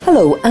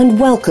Hello and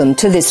welcome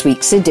to this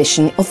week's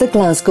edition of the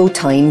Glasgow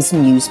Times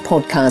News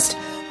Podcast,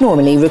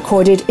 normally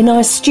recorded in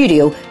our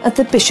studio at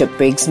the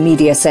Bishopbriggs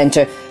Media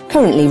Centre,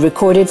 currently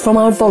recorded from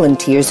our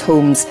volunteers'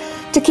 homes.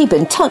 To keep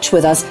in touch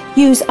with us,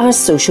 use our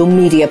social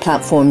media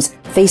platforms,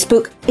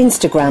 Facebook,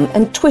 Instagram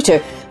and Twitter,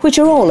 which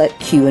are all at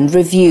Q and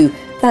Review.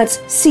 That's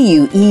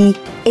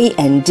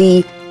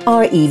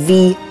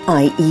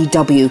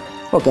CUEANDREVIEW.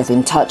 Or get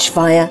in touch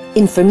via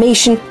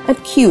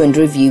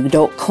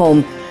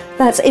information@qandreview.com.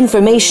 That's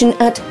information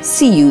at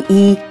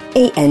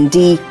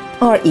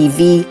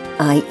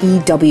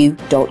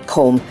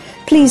CUEANDREVIEW.com.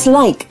 Please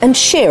like and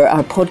share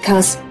our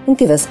podcast and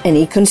give us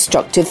any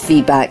constructive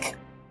feedback.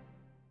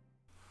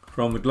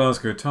 From the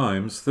Glasgow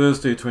Times,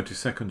 Thursday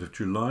 22nd of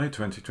July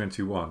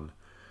 2021,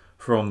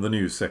 from the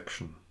news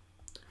section.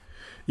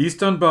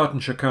 East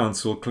Dunbartonshire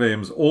Council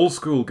claims all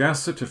school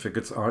gas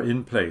certificates are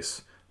in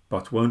place,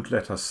 but won't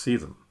let us see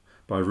them,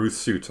 by Ruth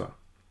Suter.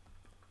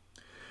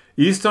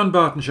 East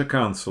Dunbartonshire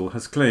Council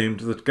has claimed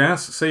that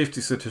gas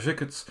safety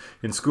certificates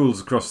in schools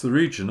across the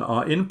region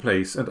are in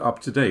place and up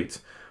to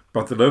date,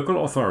 but the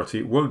local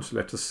authority won't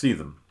let us see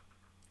them.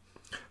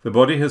 The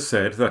body has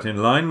said that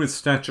in line with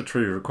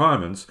statutory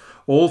requirements,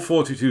 all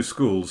 42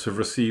 schools have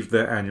received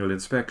their annual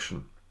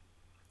inspection.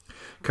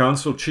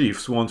 Council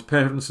chiefs want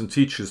parents and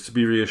teachers to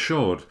be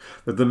reassured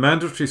that the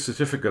mandatory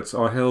certificates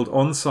are held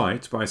on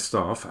site by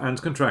staff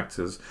and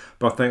contractors,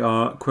 but they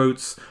are,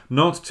 quotes,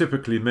 not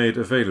typically made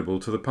available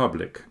to the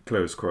public,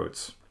 close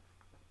quotes.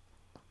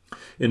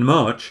 In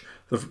March,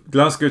 the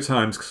Glasgow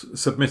Times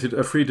submitted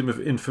a Freedom of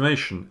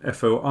Information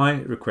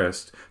 (FOI)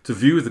 request to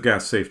view the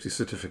gas safety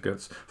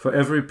certificates for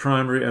every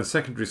primary and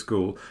secondary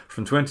school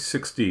from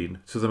 2016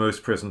 to the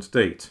most present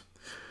date.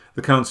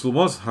 The council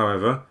was,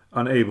 however,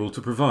 unable to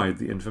provide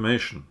the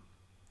information.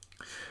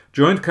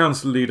 Joint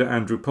Council Leader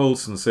Andrew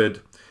Paulson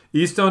said,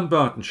 East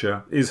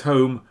Dunbartonshire is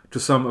home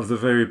to some of the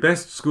very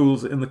best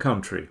schools in the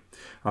country,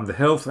 and the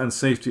health and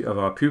safety of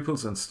our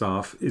pupils and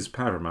staff is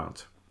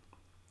paramount.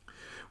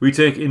 We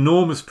take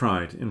enormous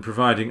pride in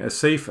providing a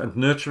safe and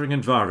nurturing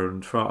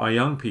environment for our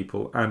young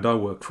people and our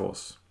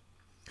workforce.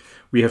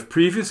 We have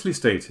previously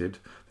stated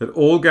that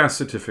all gas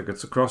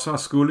certificates across our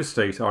school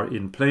estate are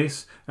in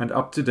place and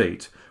up to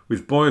date,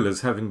 with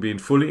boilers having been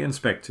fully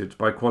inspected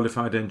by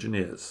qualified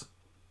engineers.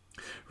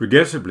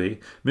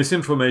 Regrettably,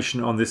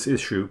 misinformation on this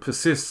issue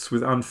persists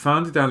with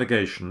unfounded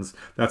allegations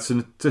that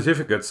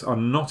certificates are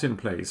not in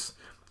place,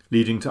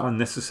 leading to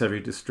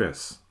unnecessary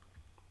distress.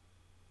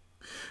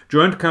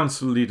 Joint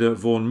Council Leader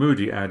Vaughan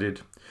Moody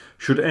added,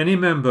 should any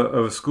member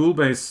of a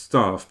school-based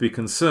staff be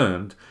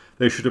concerned,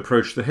 they should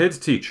approach the head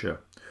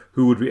teacher,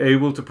 who would be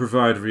able to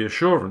provide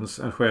reassurance,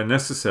 and where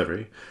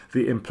necessary,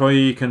 the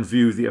employee can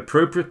view the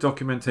appropriate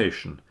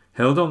documentation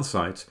held on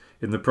site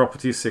in the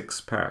Property 6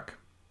 pack.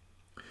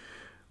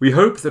 We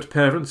hope that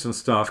parents and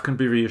staff can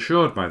be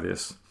reassured by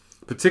this,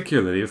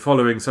 particularly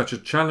following such a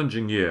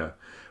challenging year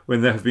when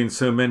there have been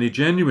so many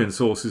genuine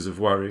sources of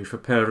worry for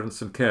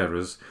parents and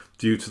carers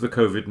due to the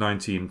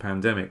COVID-19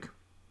 pandemic.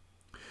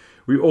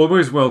 We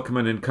always welcome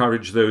and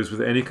encourage those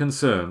with any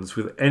concerns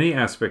with any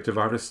aspect of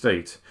our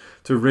estate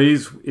to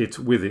raise it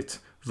with it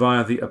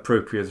via the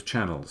appropriate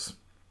channels.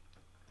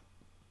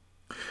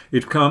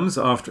 It comes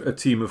after a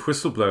team of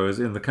whistleblowers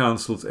in the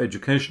Council's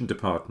Education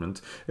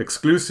Department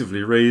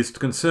exclusively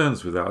raised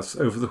concerns with us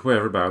over the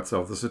whereabouts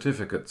of the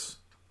certificates.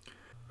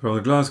 From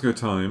the Glasgow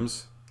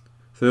Times,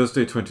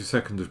 Thursday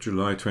 22nd of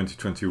July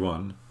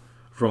 2021,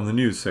 from the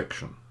news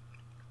section.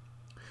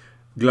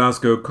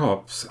 Glasgow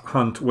cops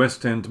hunt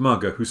West End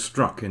mugger who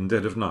struck in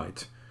dead of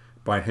night,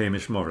 by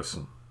Hamish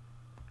Morrison.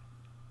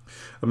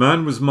 A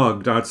man was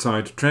mugged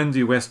outside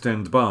trendy West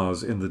End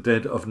bars in the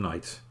dead of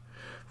night.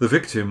 The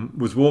victim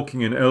was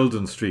walking in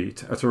Eldon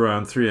Street at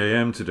around 3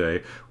 a.m.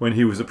 today when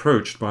he was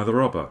approached by the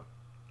robber.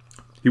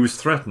 He was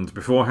threatened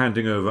before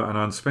handing over an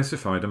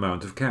unspecified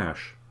amount of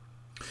cash.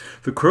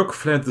 The crook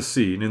fled the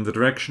scene in the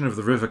direction of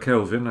the River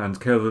Kelvin and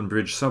Kelvin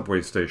Bridge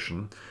subway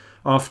station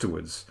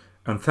afterwards,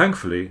 and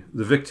thankfully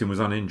the victim was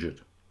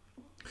uninjured.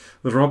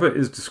 The robber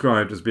is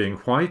described as being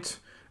white,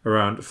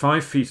 around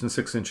 5 feet and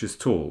 6 inches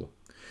tall.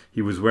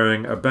 He was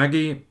wearing a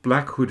baggy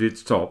black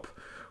hooded top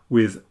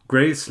with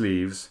grey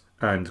sleeves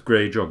and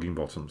grey jogging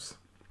bottoms.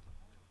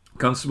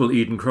 Constable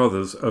Eden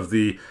Crothers of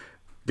the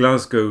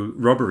Glasgow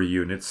Robbery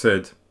Unit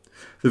said,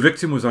 the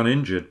victim was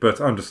uninjured but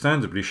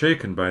understandably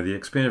shaken by the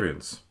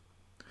experience.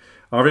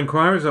 Our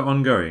inquiries are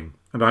ongoing,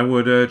 and I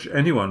would urge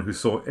anyone who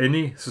saw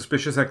any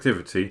suspicious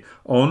activity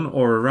on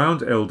or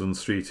around Eldon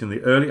Street in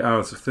the early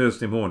hours of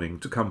Thursday morning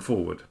to come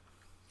forward.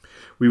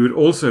 We would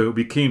also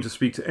be keen to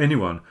speak to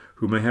anyone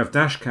who may have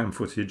dashcam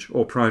footage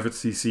or private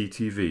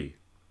CCTV.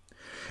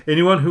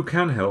 Anyone who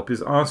can help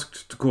is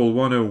asked to call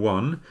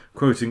 101,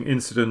 quoting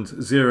incident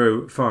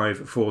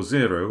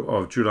 0540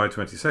 of July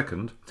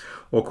 22nd,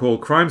 or call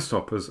Crime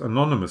Stoppers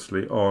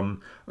anonymously on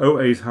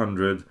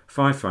 0800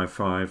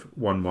 555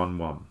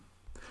 111.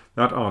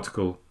 That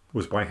article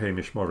was by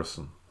Hamish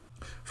Morrison.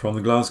 From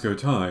the Glasgow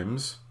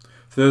Times,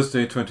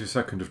 Thursday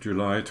 22nd of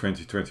July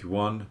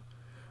 2021,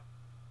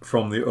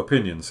 from the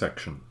opinion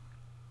section.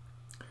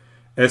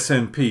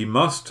 SNP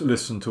must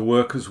listen to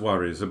workers'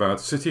 worries about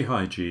city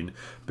hygiene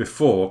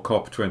before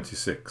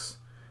COP26,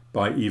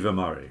 by Eva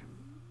Murray.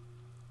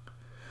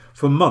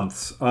 For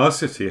months, our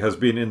city has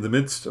been in the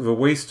midst of a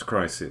waste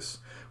crisis,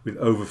 with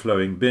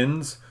overflowing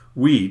bins,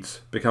 weeds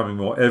becoming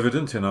more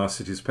evident in our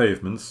city's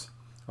pavements,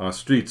 our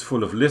streets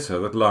full of litter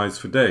that lies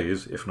for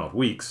days, if not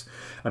weeks,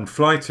 and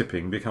fly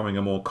tipping becoming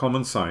a more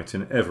common sight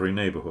in every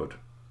neighbourhood.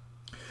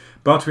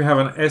 But we have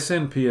an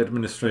SNP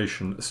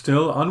administration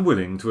still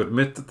unwilling to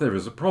admit that there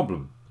is a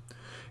problem.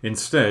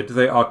 Instead,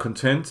 they are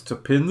content to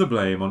pin the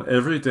blame on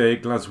everyday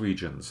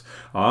Glaswegians,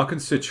 our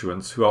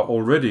constituents who are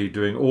already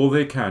doing all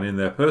they can in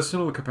their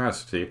personal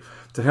capacity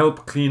to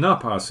help clean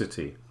up our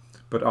city,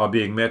 but are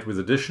being met with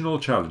additional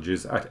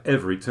challenges at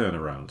every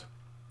turnaround.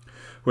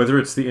 Whether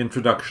it's the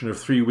introduction of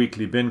 3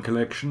 weekly bin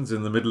collections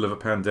in the middle of a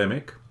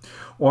pandemic,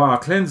 or our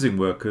cleansing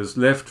workers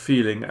left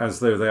feeling as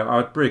though they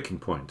are at breaking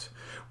point,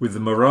 with the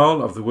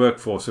morale of the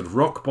workforce at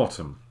rock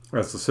bottom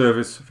as the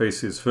service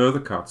faces further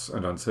cuts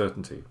and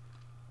uncertainty.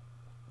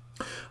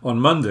 On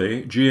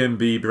Monday,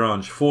 GMB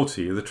Branch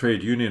 40, the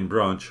trade union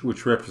branch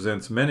which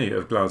represents many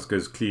of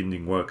Glasgow's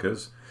cleaning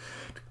workers,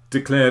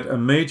 declared a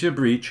major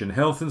breach in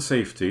health and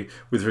safety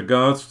with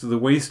regards to the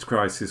waste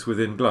crisis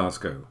within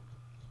Glasgow.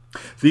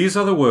 These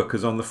are the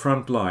workers on the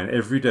front line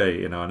every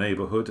day in our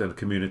neighbourhood and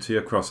community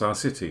across our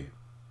city.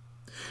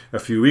 A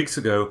few weeks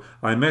ago,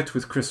 I met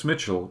with Chris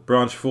Mitchell,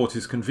 Branch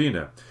 40's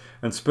convener,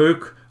 and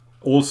spoke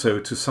also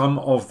to some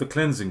of the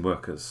cleansing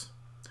workers.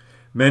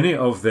 Many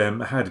of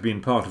them had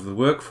been part of the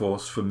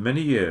workforce for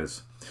many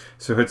years,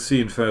 so had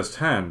seen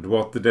firsthand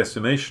what the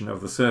decimation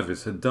of the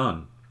service had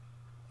done.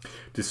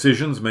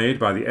 Decisions made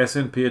by the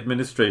SNP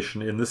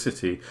administration in the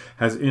city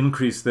has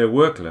increased their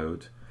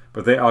workload,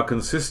 but they are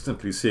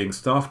consistently seeing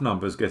staff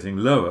numbers getting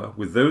lower,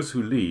 with those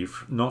who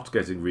leave not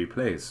getting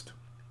replaced.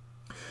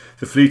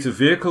 The fleet of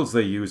vehicles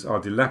they use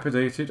are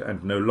dilapidated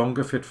and no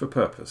longer fit for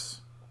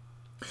purpose.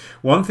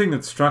 One thing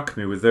that struck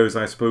me with those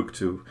I spoke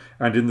to,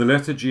 and in the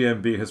letter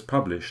GMB has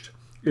published,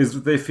 is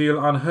that they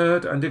feel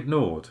unheard and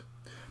ignored,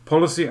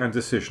 policy and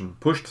decision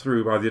pushed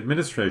through by the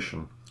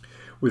administration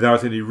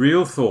without any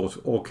real thought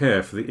or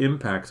care for the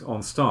impact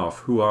on staff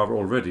who are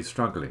already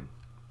struggling.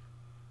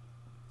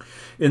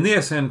 In the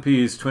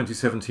SNP's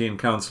 2017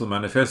 Council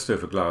Manifesto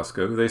for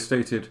Glasgow, they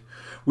stated,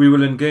 "We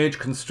will engage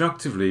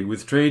constructively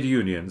with trade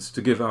unions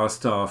to give our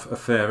staff a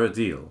fairer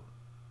deal."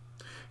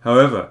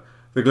 However,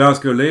 the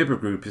Glasgow Labour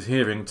Group is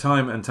hearing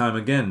time and time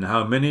again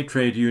how many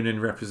trade union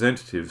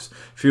representatives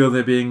feel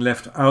they're being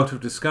left out of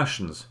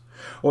discussions,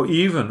 or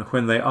even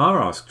when they are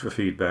asked for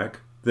feedback,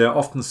 their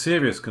often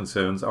serious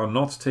concerns are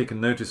not taken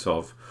notice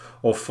of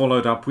or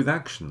followed up with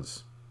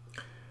actions.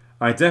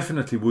 I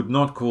definitely would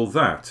not call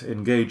that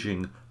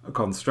engaging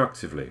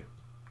constructively.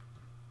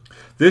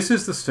 This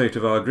is the state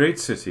of our great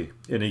city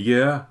in a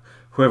year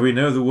where we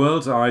know the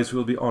world's eyes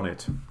will be on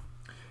it.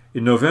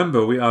 In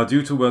November, we are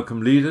due to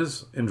welcome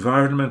leaders,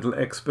 environmental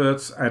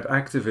experts and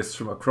activists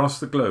from across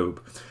the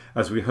globe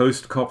as we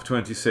host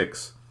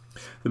COP26,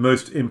 the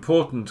most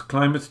important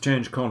climate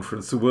change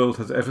conference the world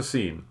has ever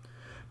seen.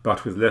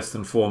 But with less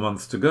than 4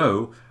 months to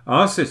go,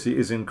 our city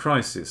is in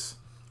crisis.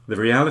 The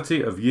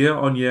reality of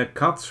year-on-year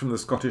cuts from the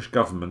Scottish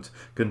Government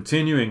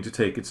continuing to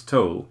take its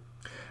toll,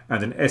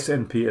 and an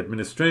SNP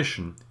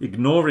administration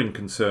ignoring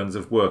concerns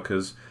of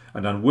workers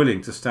and unwilling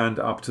to stand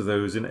up to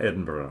those in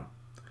Edinburgh.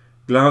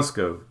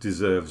 Glasgow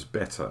deserves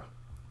better.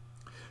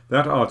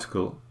 That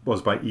article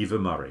was by Eva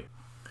Murray.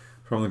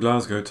 From the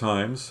Glasgow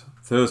Times,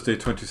 Thursday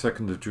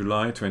 22nd of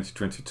July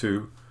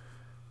 2022,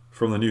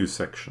 from the news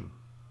section.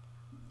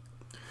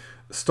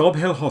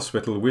 Stobhill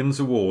Hospital wins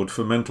award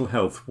for mental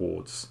health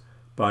wards,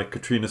 by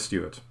Katrina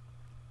Stewart.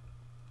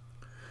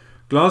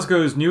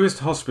 Glasgow's newest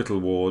hospital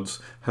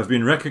wards have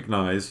been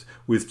recognised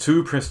with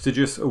 2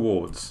 prestigious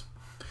awards.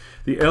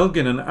 The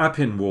Elgin and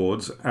Appin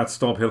wards at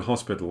Stobhill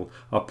Hospital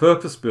are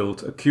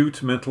purpose-built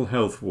acute mental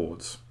health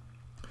wards.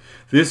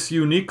 This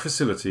unique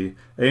facility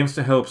aims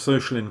to help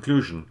social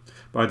inclusion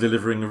by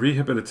delivering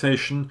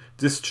rehabilitation,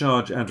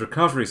 discharge and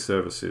recovery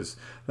services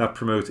that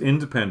promote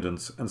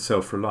independence and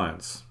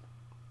self-reliance.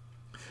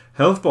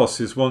 Health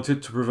bosses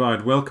wanted to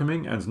provide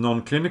welcoming and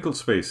non-clinical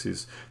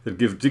spaces that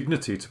give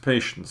dignity to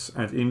patients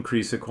and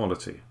increase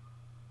equality.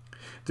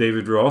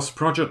 David Ross,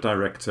 project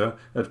director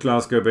at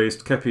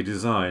Glasgow-based Kepi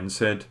Design,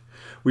 said,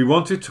 "We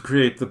wanted to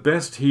create the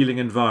best healing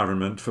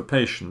environment for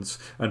patients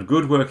and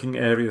good working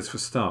areas for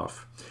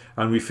staff,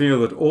 and we feel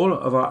that all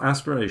of our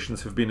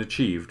aspirations have been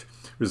achieved,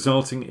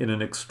 resulting in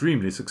an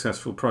extremely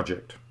successful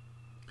project.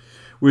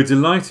 We're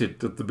delighted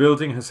that the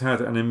building has had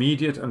an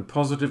immediate and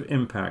positive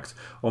impact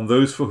on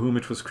those for whom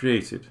it was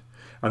created,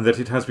 and that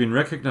it has been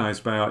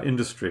recognised by our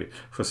industry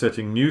for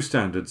setting new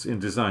standards in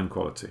design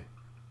quality."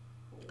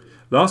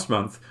 Last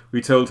month,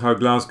 we told how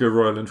Glasgow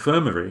Royal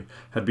Infirmary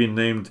had been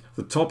named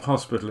the top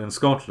hospital in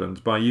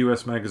Scotland by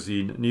US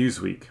magazine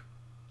Newsweek.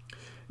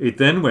 It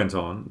then went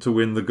on to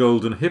win the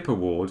Golden Hip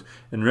Award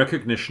in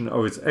recognition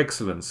of its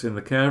excellence in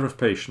the care of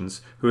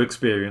patients who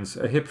experience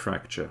a hip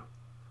fracture.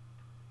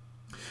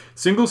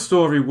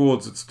 Single-storey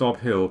wards at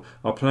Stop Hill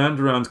are planned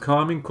around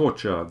calming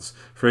courtyards,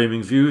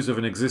 framing views of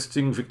an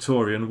existing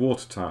Victorian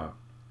water tower.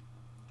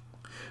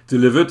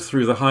 Delivered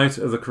through the height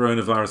of the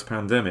coronavirus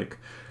pandemic,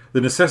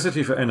 the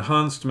necessity for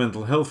enhanced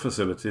mental health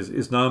facilities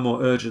is now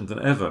more urgent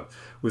than ever,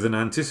 with an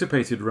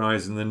anticipated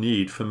rise in the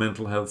need for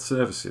mental health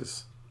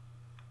services.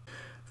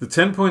 The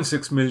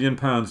 £10.6 million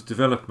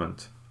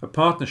development, a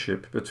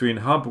partnership between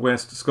Hub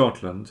West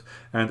Scotland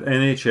and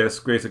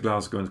NHS Greater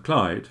Glasgow and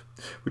Clyde,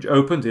 which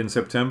opened in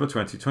September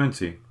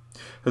 2020,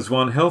 has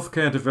won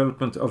Healthcare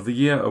Development of the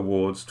Year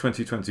Awards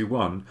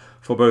 2021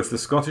 for both the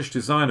Scottish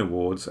Design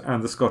Awards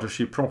and the Scottish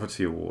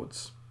Property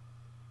Awards.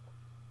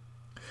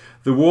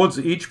 The wards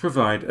each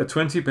provide a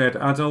 20-bed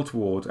adult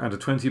ward and a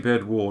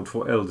 20-bed ward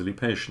for elderly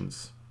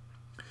patients.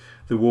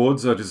 The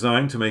wards are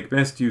designed to make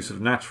best use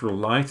of natural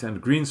light and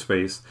green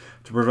space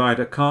to provide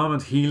a calm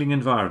and healing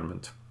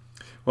environment,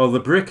 while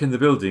the brick in the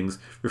buildings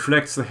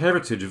reflects the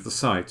heritage of the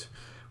site,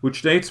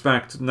 which dates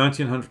back to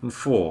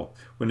 1904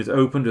 when it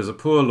opened as a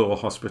poor law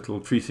hospital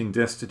treating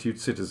destitute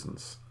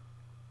citizens.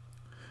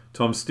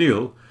 Tom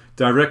Steele,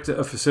 Director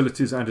of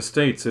Facilities and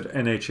Estates at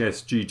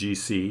NHS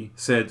GGC,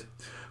 said,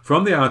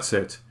 "From the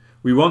outset,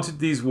 we wanted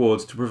these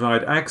wards to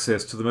provide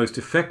access to the most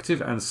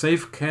effective and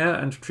safe care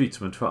and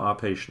treatment for our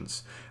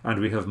patients, and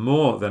we have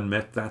more than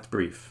met that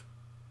brief.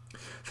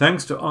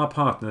 Thanks to our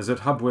partners at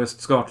Hub West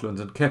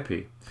Scotland and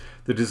Kepi,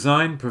 the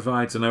design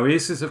provides an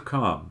oasis of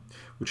calm,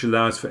 which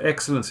allows for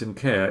excellence in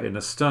care in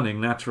a stunning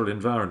natural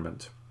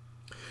environment.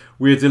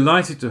 We are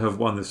delighted to have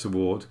won this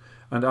award,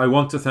 and I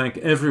want to thank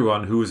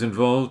everyone who was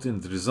involved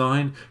in the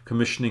design,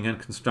 commissioning and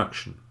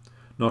construction,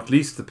 not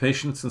least the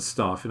patients and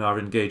staff in our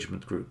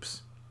engagement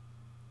groups."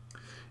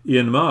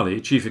 Ian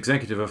Marley, Chief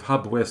Executive of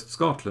Hub West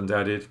Scotland,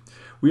 added,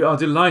 "We are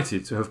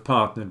delighted to have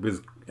partnered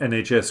with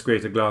NHS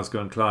Greater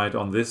Glasgow and Clyde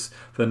on this,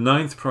 the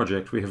 9th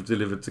project we have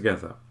delivered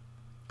together.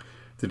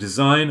 The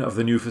design of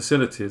the new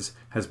facilities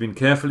has been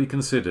carefully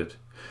considered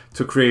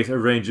to create a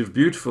range of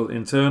beautiful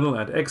internal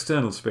and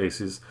external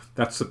spaces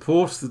that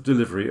support the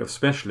delivery of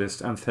specialist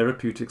and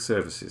therapeutic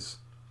services.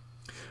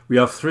 We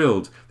are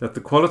thrilled that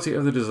the quality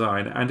of the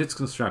design and its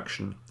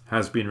construction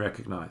has been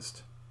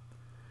recognised."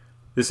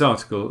 This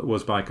article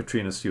was by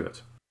Katrina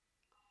Stewart.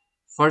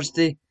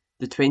 Thursday,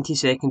 the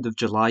 22nd of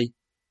July,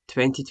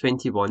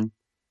 2021,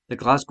 the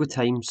Glasgow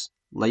Times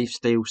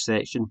Lifestyle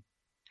section.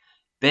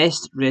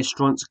 Best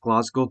Restaurants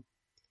Glasgow.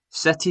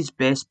 City's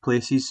best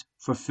places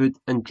for food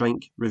and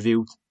drink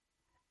revealed.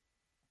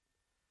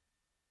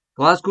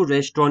 Glasgow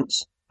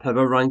Restaurants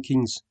Power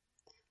Rankings.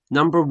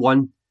 Number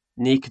 1,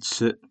 Naked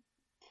Soup.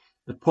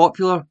 The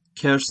popular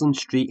Kersland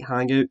Street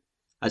hangout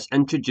has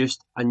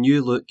introduced a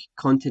new look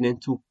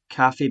continental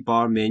cafe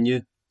bar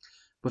menu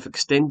with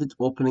extended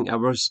opening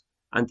hours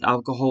and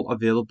alcohol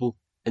available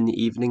in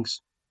the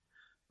evenings.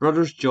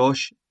 Brothers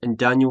Josh and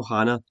Daniel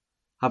Hanna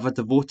have a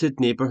devoted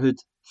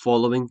neighbourhood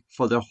following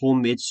for their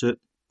homemade soup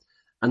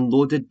and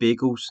loaded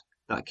bagels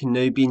that can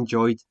now be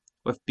enjoyed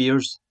with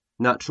beers,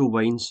 natural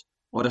wines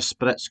or a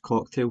spritz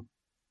cocktail.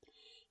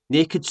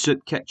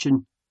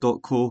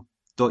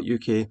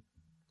 nakedsoupkitchen.co.uk.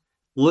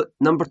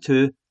 Number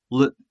 2,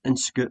 Loop and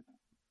Scoop.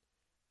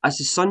 As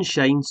the sun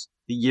shines,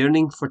 the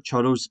yearning for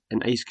churros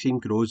and ice cream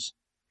grows.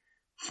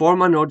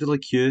 Form an orderly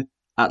queue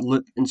at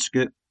Loop and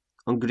Scoop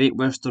on Great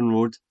Western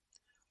Road,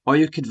 or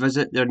you could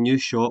visit their new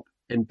shop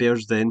in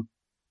Bearsden.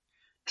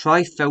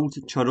 Try filled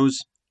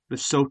churros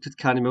with salted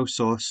caramel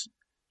sauce,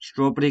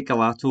 strawberry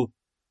gelato,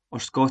 or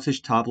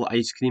Scottish tablet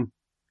ice cream.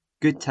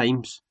 Good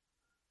times.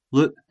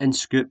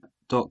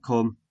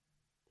 loopandscoop.com.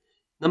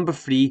 Number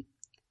 3,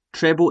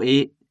 Treble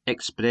 8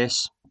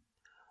 Express.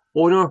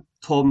 Owner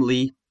Tom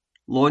Lee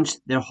launched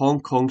their Hong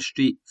Kong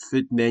Street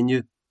food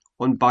menu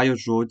on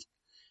Byers Road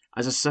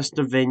as a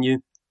sister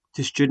venue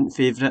to student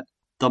favourite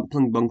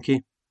Dumpling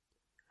Monkey,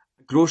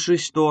 a grocery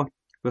store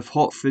with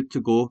hot food to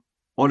go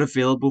or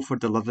available for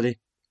delivery.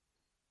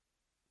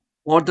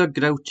 Order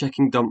grilled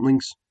chicken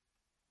dumplings,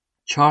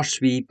 char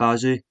sui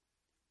bazu,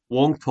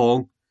 wong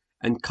tong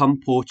and kung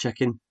po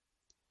chicken.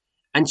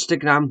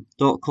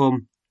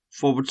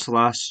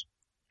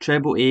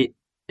 Instagram.com/treble8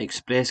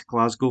 Express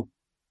Glasgow.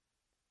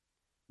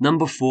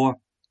 Number 4,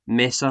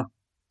 Mesa.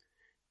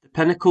 The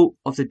pinnacle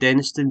of the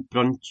Denniston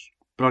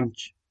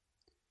brunch.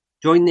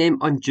 Join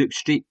them on Duke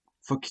Street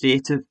for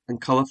creative and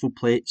colourful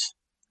plates.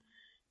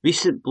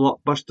 Recent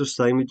blockbuster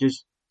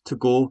sandwiches to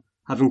go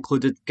have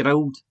included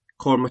grilled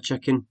korma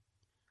chicken,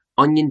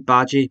 onion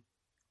bhaji,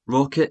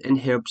 rocket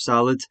and herb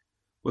salad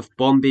with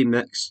Bombay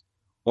mix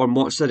or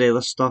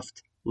mozzarella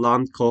stuffed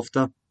lamb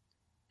kofta,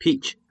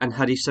 peach and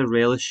harissa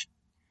relish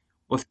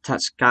with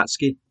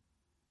tatskatsky.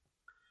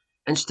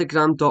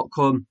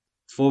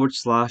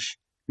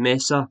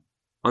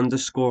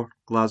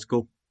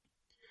 Instagram.com/Mesa_Glasgow.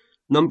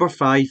 Number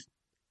 5,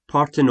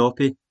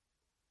 Partenope.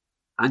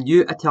 A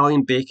new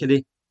Italian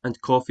bakery and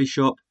coffee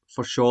shop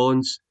for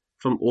Shawlands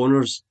from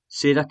owners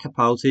Sarah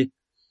Capaldi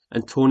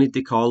and Tony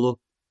DiCarlo.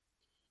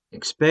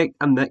 Expect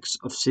a mix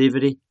of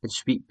savoury and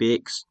sweet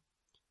bakes.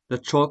 The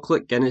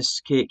chocolate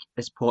Guinness cake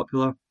is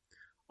popular,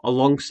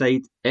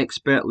 alongside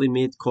expertly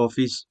made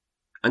coffees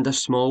and a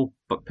small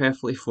but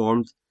perfectly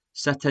formed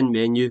sit-in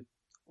menu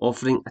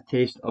offering a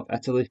taste of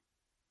Italy.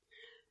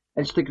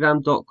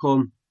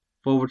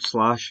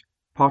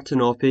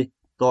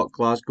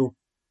 Instagram.com/Partenope.Glasgow.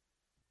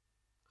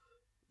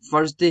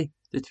 Thursday,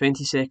 the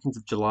 22nd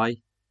of July,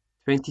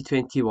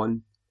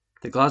 2021,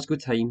 the Glasgow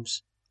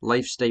Times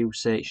Lifestyle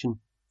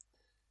section.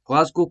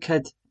 Glasgow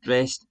kid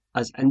dressed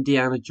as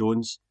Indiana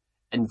Jones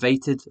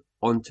invited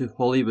onto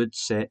Hollywood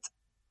set.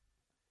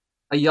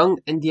 A young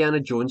Indiana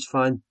Jones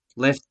fan,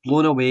 left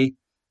blown away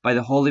by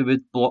the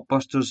Hollywood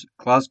blockbuster's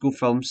Glasgow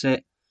film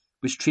set,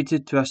 was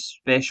treated to a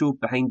special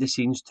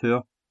behind-the-scenes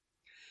tour.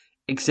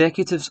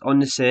 Executives on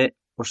the set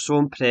were so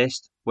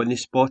impressed when they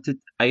spotted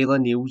Isla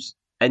Neal's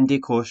Indy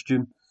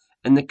costume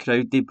in the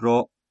crowd they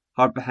brought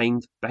her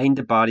behind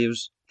the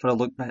barriers for a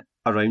look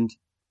around.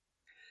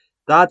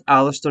 Dad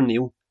Alistair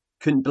Neal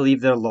couldn't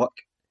believe their luck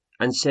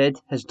and said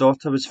his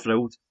daughter was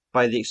thrilled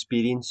by the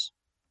experience.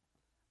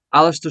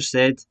 Alistair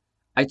said,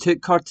 "I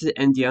took her to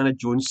the Indiana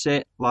Jones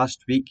set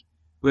last week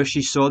where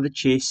she saw the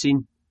chase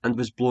scene and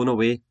was blown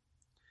away.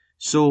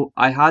 So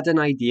I had an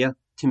idea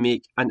to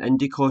make an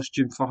Indy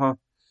costume for her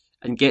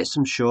and get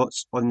some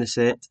shots on the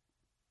set.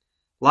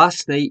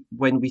 Last night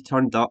when we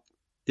turned up,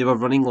 they were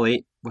running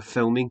late with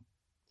filming.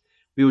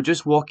 We were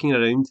just walking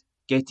around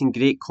getting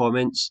great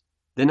comments.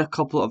 Then a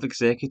couple of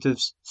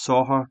executives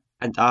saw her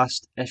and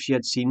asked if she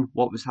had seen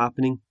what was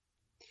happening.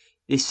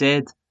 They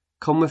said,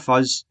 'Come with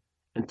us,'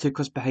 and took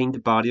us behind the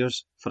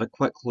barriers for a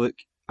quick look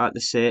at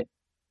the set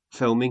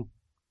filming.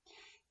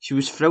 She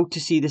was thrilled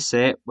to see the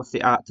set with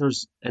the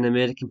actors in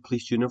American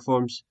police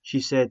uniforms. She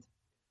said,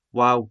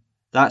 'Wow,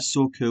 that's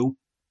so cool.'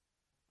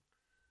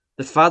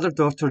 The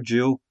father-daughter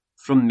duo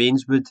from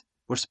Mainswood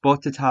were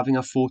spotted having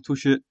a photo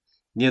shoot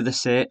near the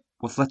set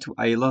with little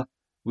Isla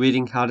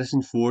wearing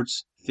Harrison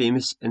Ford's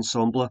famous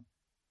ensemble.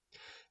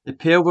 The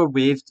pair were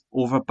waved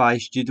over by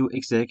studio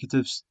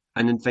executives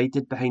and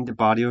invited behind the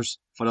barriers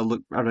for a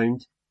look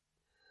around.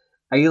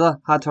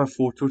 Isla had her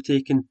photo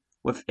taken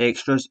with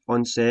extras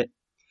on set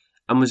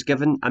and was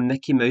given a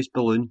Mickey Mouse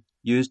balloon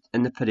used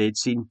in the parade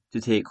scene to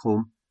take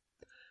home.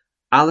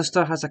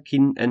 Alistair has a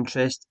keen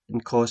interest in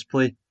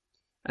cosplay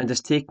and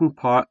has taken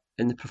part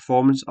in the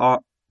performance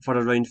art for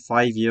around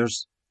 5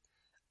 years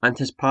and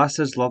has passed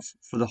his love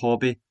for the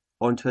hobby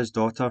on to his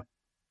daughter.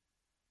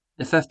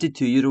 The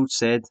 52-year-old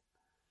said,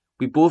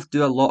 "We both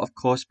do a lot of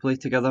cosplay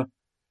together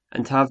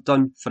and have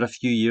done for a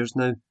few years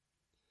now.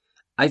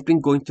 I've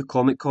been going to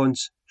Comic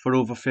Cons for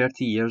over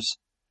 30 years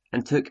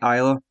and took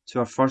Isla to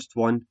her first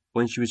one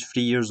when she was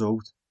 3 years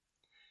old.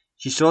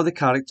 She saw the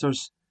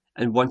characters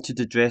and wanted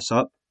to dress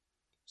up,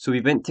 so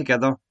we went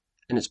together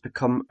and it's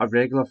become a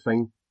regular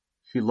thing.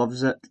 She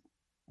loves it."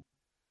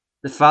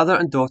 The father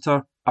and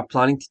daughter are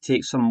planning to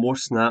take some more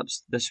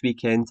snaps this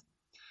weekend,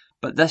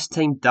 but this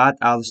time Dad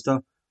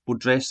Alistair will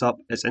dress up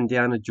as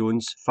Indiana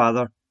Jones'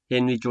 father,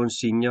 Henry Jones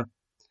Sr.,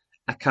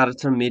 a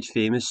character made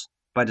famous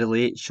by the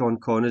late Sean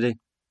Connery.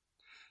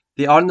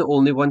 They aren't the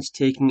only ones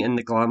taking in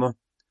the glamour,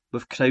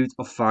 with crowds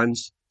of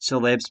fans,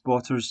 celeb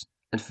spotters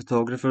and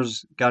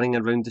photographers gathering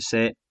around the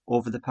set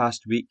over the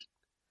past week.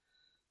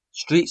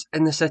 Streets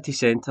in the city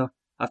centre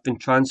have been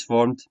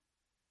transformed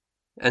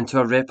into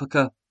a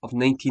replica of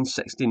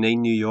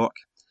 1969 New York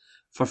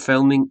for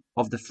filming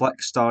of the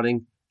flick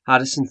starring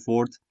Harrison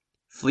Ford,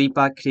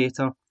 Fleabag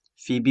creator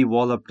Phoebe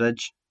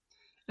Waller-Bridge,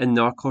 and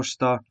Narcos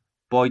star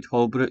Boyd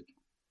Holbrook.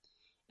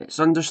 It's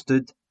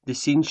understood the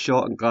scenes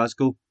shot in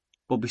Glasgow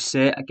will be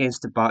set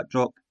against the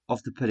backdrop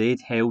of the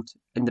parade held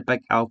in the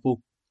Big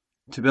Apple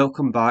to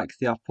welcome back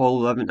the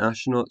Apollo 11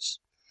 astronauts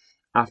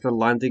after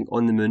landing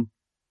on the moon.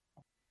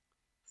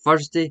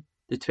 Thursday,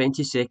 the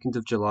 22nd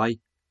of July,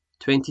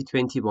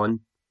 2021,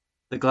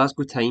 the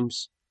Glasgow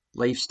Times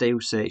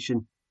Lifestyle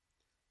section.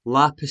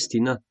 La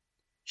Pistina,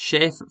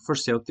 chef for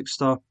Celtic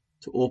star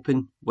to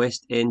open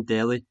West End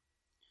deli.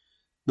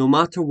 No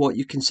matter what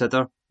you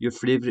consider your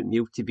favourite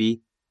meal to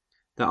be,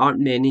 there aren't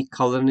many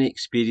culinary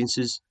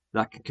experiences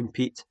that can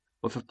compete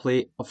with a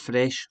plate of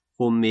fresh,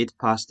 homemade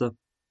pasta.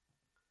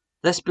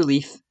 This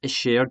belief is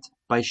shared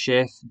by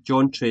chef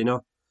John Trainer,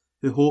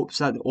 who hopes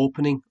that the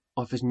opening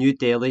of his new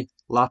deli,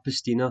 La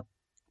Pistina,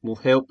 will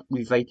help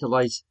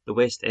revitalise the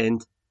West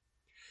End.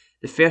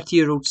 The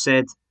 30-year-old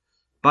said,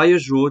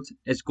 "Byers Road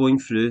is going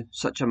through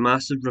such a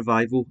massive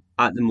revival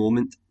at the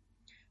moment.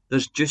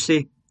 There's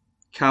Juicy,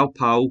 Cow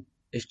Pal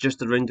is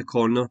just around the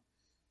corner,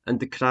 and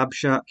the Crab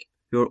Shack,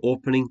 who are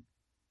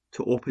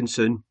open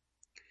soon.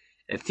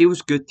 It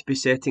feels good to be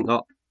setting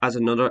up as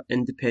another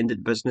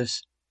independent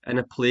business in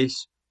a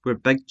place where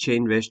big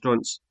chain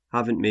restaurants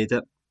haven't made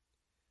it.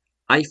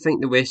 I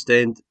think the West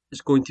End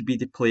is going to be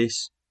the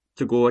place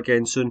to go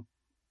again soon."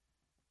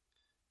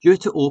 Due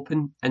to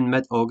open in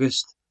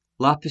mid-August,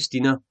 La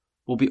Pistina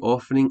will be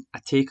offering a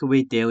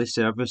takeaway deli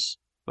service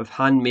with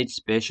handmade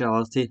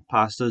specialty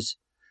pastas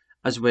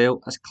as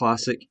well as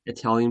classic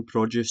Italian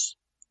produce.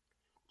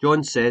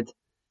 John said,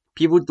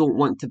 "People don't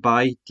want to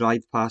buy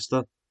dried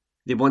pasta,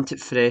 they want it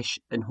fresh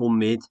and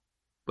homemade,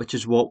 which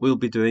is what we'll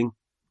be doing.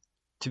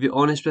 To be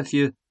honest with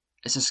you,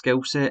 it's a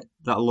skill set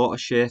that a lot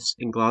of chefs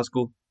in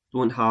Glasgow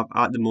don't have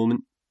at the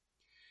moment."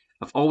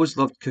 I've always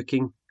loved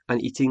cooking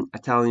and eating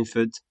Italian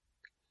food.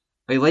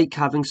 I like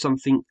having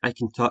something I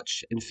can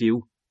touch and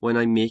feel when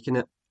I'm making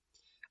it,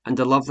 and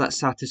I love that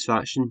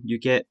satisfaction you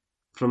get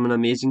from an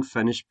amazing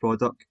finished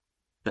product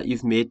that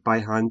you've made by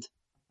hand.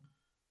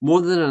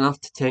 More than enough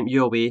to tempt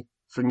you away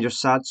from your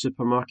sad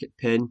supermarket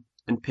pen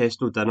and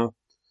pesto dinner,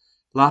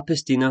 La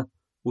Pastina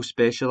will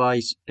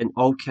specialise in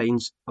all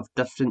kinds of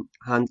different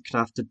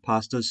handcrafted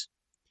pastas.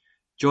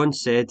 John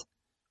said,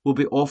 "We'll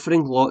be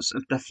offering lots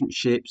of different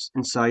shapes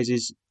and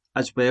sizes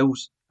as well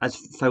as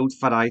filled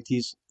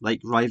varieties like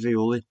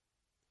ravioli.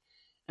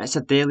 It's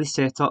a daily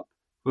setup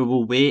where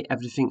we'll weigh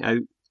everything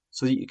out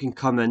so that you can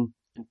come in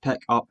and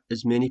pick up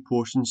as many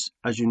portions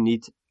as you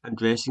need and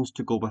dressings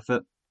to go with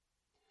it.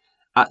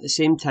 At the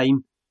same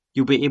time,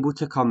 you'll be able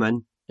to come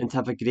in and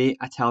have a great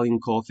Italian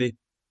coffee,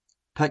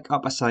 pick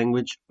up a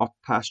sandwich or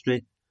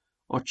pastry,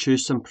 or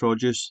choose some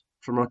produce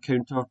from our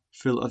counter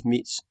full of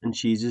meats and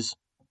cheeses."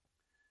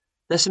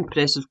 This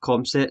impressive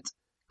concept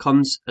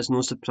comes as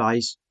no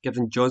surprise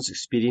given John's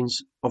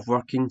experience of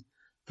working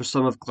for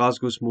some of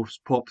Glasgow's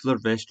most popular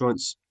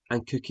restaurants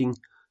and cooking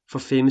for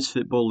famous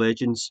football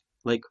legends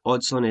like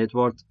Odsonne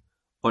Edouard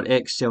or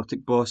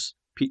ex-Celtic boss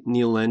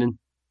Neil Lennon.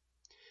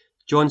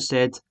 John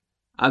said,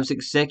 "I was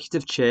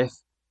executive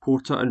chef,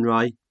 porter and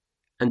rye,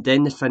 and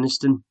then the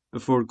Finiston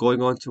before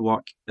going on to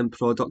work in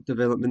product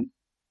development.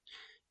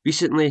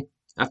 Recently,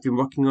 I've been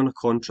working on a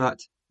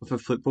contract with a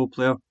football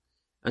player,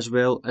 as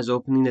well as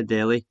opening the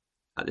deli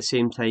at the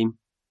same time.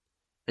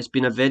 It's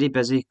been a very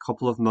busy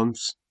couple of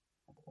months."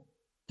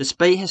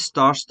 Despite his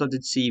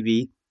star-studded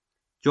CV,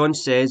 John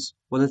says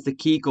one of the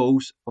key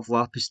goals of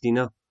La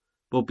Pastina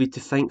will be to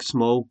think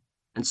small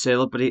and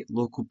celebrate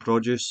local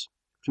produce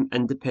from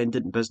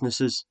independent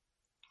businesses.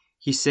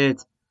 He said,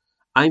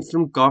 "I'm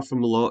from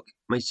Garthamlock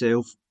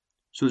myself,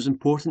 so it's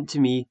important to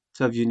me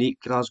to have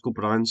unique Glasgow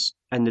brands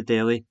in the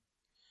deli.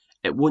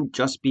 It won't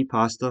just be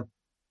pasta.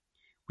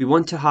 We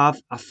want to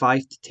have a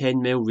 5 to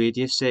 10 mile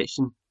radius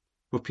section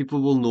where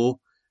people will know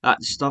that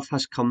the stuff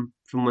has come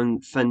from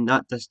within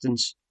that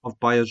distance of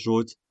Byers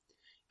Road,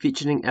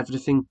 featuring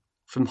everything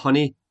from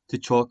honey to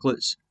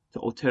chocolates to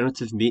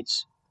alternative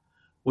meats.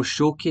 We're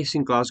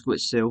showcasing Glasgow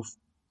itself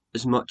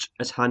as much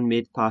as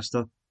handmade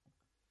pasta."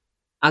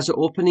 As the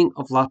opening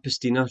of La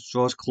Pastina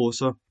draws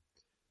closer,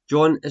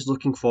 John is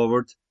looking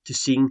forward to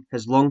seeing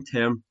his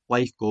long-term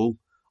life goal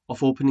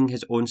of opening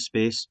his own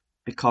space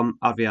become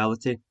a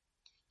reality.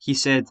 He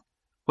said,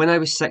 "When I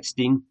was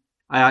 16,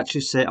 I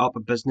actually set up a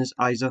business,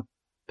 Isa,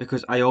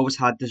 because I always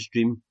had this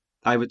dream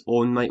I would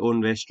own my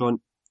own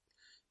restaurant.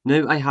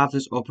 Now I have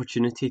this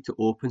opportunity to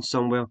open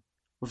somewhere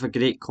with a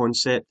great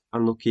concept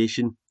and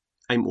location.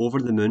 I'm over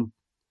the moon.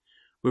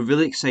 We're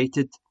really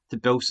excited to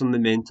build some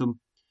momentum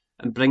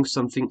and bring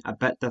something a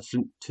bit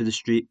different to the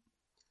street."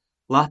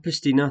 La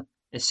Pastina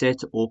is set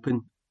to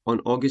open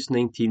on August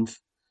 19th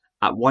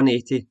at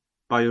 180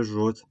 Byers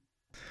Road.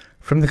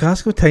 From the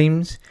Glasgow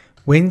Times,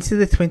 Wednesday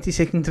the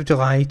 22nd of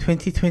July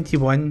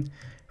 2021,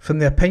 from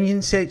the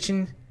opinion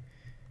section,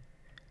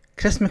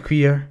 Chris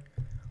McQueer,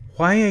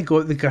 "Why I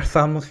got the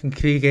Garthamlock and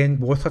Craigend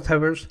water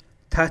towers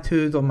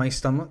tattooed on my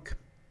stomach."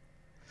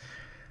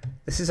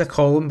 This is a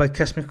column by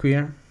Chris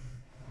McQueer.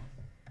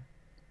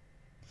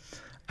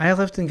 "I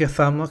lived in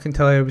Garthamlock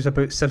until I was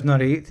about 7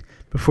 or 8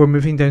 before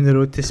moving down the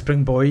road to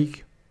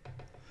Springboig.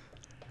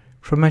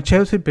 From my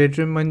childhood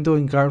bedroom window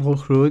in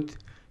Garloch Road,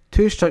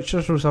 2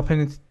 structures rose up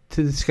into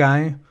the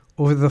sky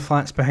over the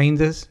flats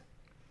behind us.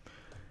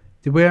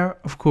 They were,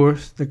 of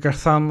course, the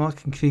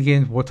Garthamlock and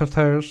Craigend water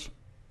towers.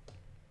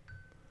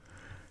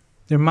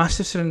 Their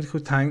massive cylindrical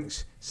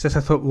tanks sit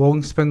atop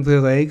long spindly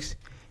legs,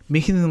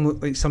 making them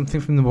look like something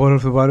from the War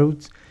of the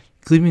Worlds,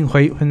 gleaming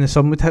white when the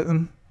sun would hit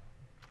them.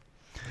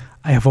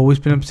 I have always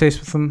been obsessed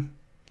with them.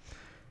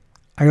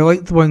 I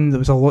liked the one that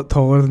was a lot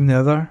taller than the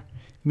other,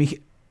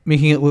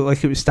 making it look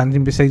like it was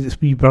standing beside its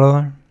wee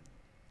brother.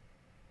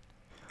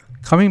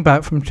 Coming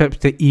back from trips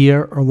to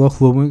Ayr or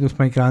Loch Lomond with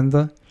my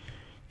granda,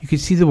 you could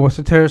see the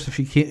water towers if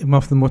you came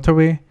off the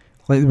motorway,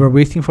 like they were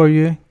waiting for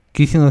you,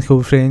 greeting like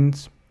old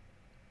friends.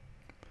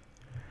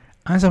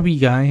 As a wee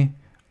guy,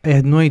 I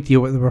had no idea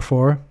what they were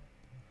for.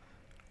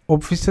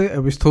 Obviously, I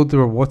was told they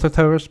were water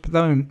towers, but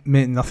that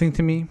meant nothing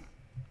to me.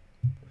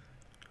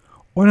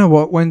 On a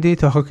walk one day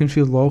to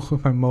Huckenfield Loch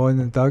with my ma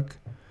and Doug,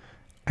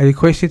 I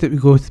requested that we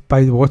go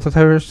by the water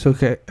towers so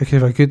I could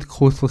have a good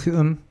close look at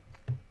them.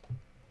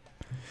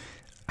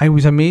 I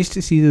was amazed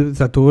to see there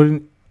was a door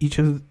in each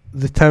of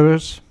the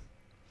towers.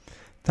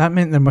 That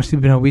meant there must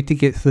have been a way to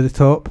get to the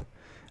top,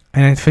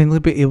 and I'd finally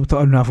be able to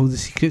unravel the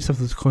secrets of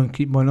those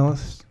concrete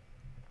monoliths.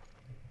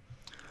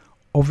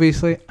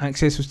 Obviously,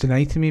 access was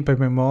denied to me by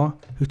my ma,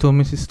 who told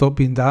me to stop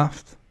being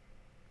daft.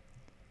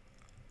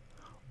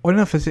 On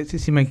a visit to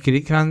see my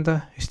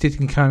great-granda, who stayed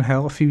in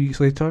Cranhill a few weeks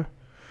later,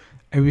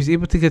 I was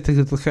able to get a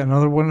good look at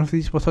another one of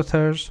these water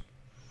towers,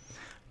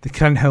 the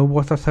Cranhill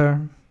Water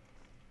Tower.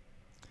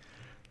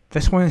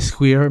 This one is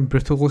square and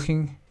brutal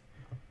looking.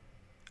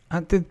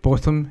 At the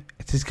bottom,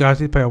 it is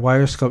guarded by a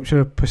wire sculpture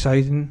of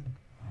Poseidon,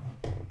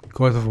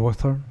 god of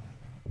water.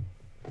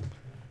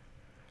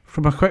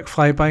 From a quick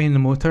flyby in the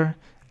motor,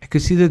 I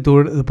could see the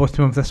door at the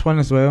bottom of this one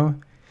as well,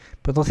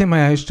 but letting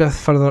my eyes drift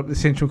further up the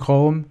central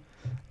column,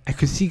 I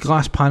could see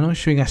glass panels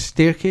showing a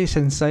staircase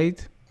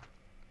inside.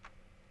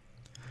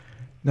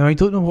 Now I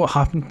don't know what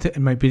happened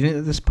in my brain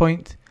at this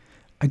point.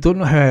 I don't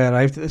know how I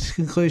arrived at this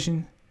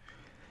conclusion,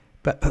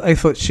 but I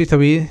thought straight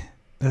away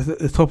that at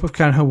the top of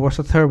Cairnhill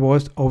Water Tower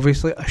was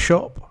obviously a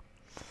shop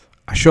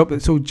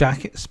that sold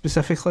jackets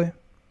specifically.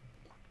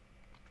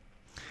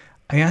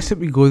 I asked that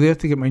we go there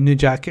to get my new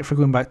jacket for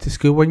going back to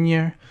school one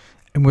year,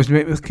 and was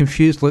met with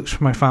confused looks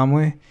from my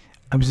family,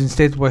 and was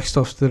instead whisked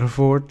off to the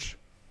Forge.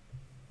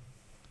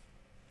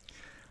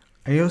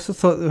 I also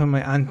thought that when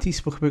my auntie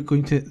spoke about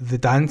going to the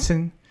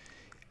dancing,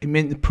 it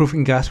meant the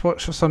Proven Gas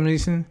Works for some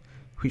reason,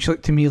 which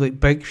looked to me like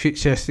big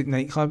futuristic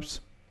nightclubs.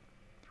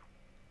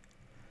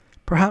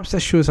 Perhaps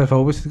this shows I've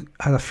always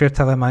had a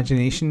fertile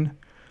imagination,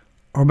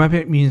 or maybe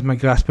it means my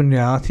grasp on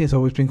reality has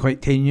always been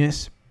quite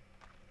tenuous.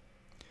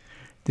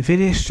 The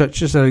various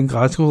structures around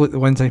Glasgow, like the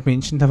ones I've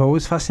mentioned, have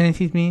always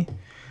fascinated me,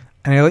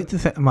 and I like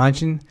to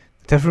imagine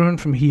that everyone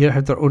from here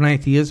had their own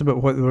ideas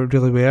about what they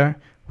really were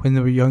when they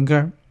were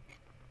younger.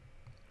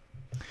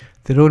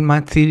 Their own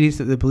mad theories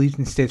that they believed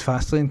in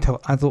steadfastly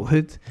until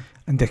adulthood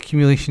and the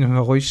accumulation of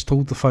knowledge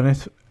stole the fun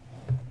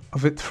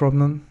of it from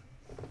them.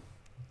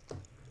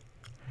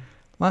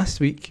 Last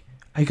week,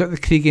 I got the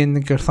Craigend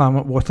and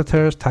Garthamart water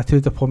towers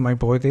tattooed upon my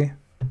body.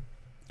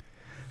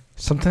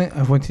 Something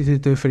I've wanted to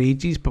do for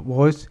ages, but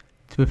was,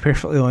 to be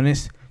perfectly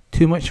honest,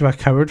 too much of a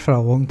coward for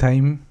a long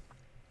time.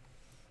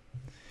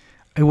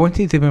 I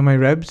wanted them in my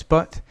ribs,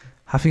 but,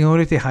 having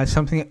already had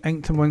something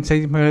inked on one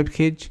side of my rib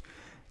cage,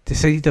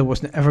 decided I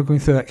wasn't ever going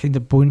through that kind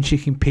of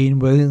bone-shaking pain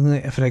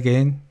willingly ever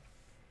again.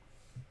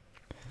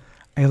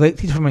 I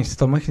elected for my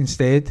stomach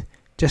instead,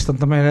 just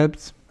under my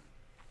ribs.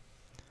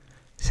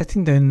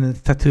 Sitting down in the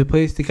tattoo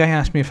place, the guy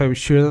asked me if I was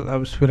sure that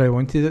was where I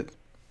wanted it.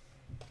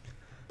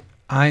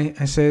 I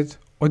said,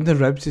 on the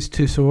ribs is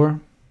too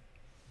sore.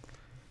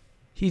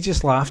 He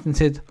just laughed and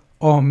said,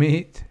 "Oh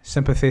mate,"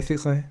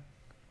 sympathetically.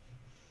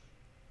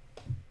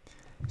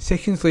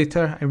 Seconds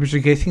later, I was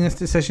regretting this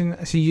decision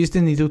as he used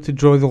the needle to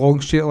draw the long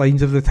straight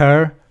lines of the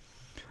tower.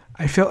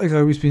 I felt like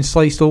I was being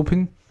sliced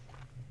open.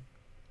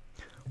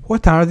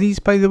 "What are these,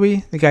 by the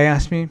way?" the guy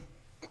asked me.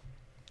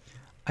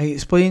 I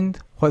explained,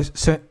 what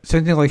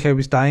sounded like I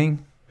was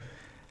dying,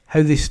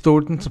 how they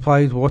stored and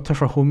supplied water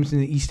for homes in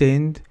the East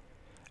End,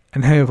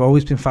 and how I've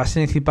always been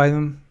fascinated by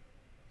them.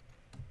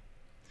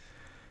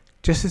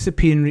 Just as the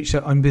pain reached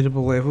at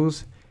unbearable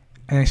levels,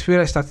 and I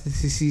swear I started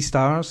to see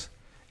stars,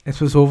 it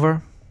was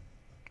over.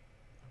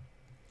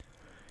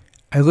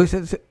 I looked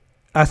at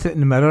it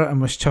in the mirror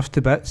and was chuffed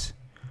to bits.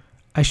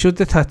 I showed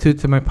the tattoo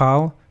to my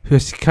pal, who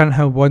has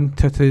Cairnhill 1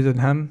 tattooed on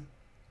him.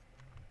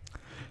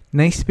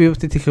 "Nice to be able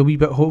to take a wee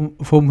bit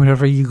home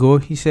wherever you go,"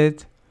 he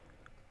said.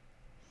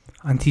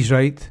 And he's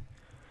right.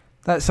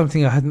 That's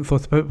something I hadn't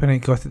thought about when I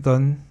got it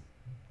done.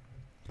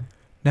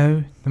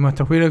 Now, no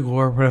matter where I go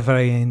or wherever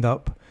I end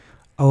up,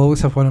 I'll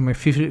always have one of my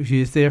favourite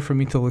views there for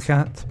me to look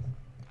at.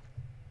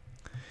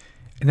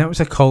 And that was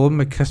a column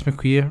by Chris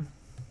McQueer.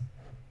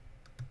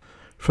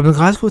 From the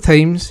Glasgow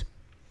Times,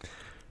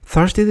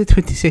 Thursday the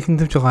 22nd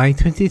of July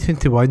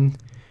 2021,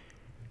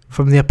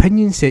 from the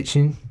opinion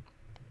section,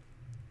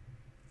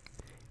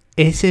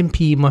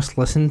 SNP must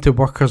listen to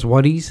workers'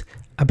 worries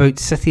about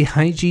city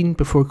hygiene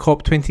before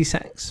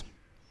COP26.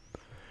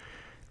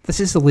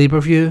 This is the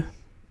Labour View,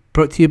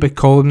 brought to you by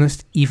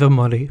columnist Eva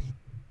Murray.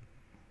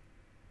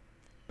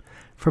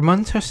 For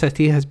months our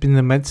city has been in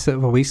the midst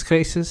of a waste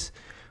crisis,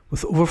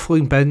 with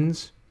overflowing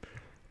bins,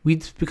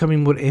 weeds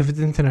becoming more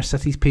evident in our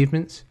city's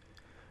pavements,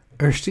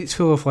 our streets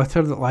full of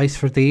litter that lies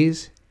for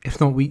days, if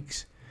not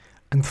weeks,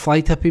 and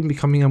fly tipping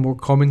becoming a more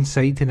common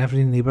sight in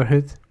every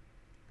neighbourhood.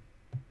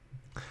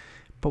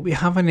 But we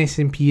have an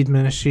SNP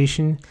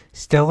administration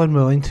still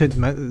unwilling to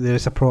admit that there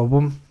is a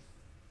problem.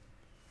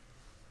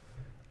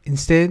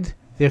 Instead,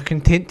 they are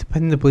content to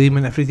pin the blame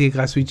on everyday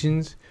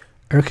Glaswegians,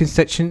 our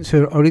constituents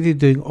who are already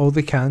doing all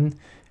they can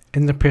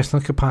in their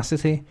personal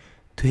capacity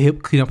to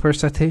help clean up our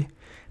city,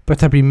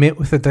 but are being met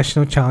with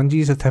additional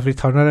challenges at every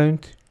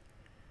turnaround.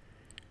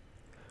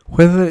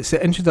 Whether it's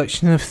the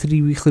introduction of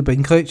 3 weekly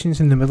bin collections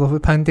in the middle of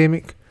the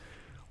pandemic,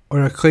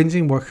 or our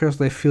cleansing workers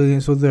left feeling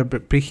as though they're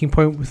at breaking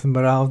point with the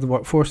morale of the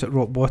workforce at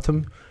rock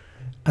bottom,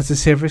 as the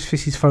service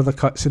faces further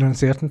cuts and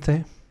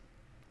uncertainty.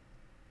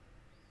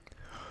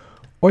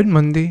 On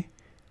Monday,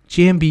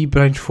 GMB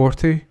Branch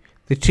 40,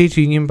 the trade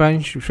union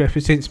branch which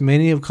represents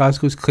many of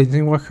Glasgow's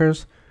cleansing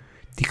workers,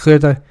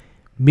 declared a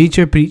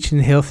major breach in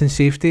health and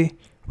safety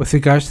with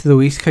regards to the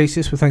waste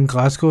crisis within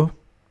Glasgow.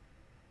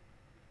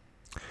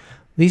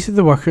 These are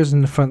the workers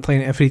in the front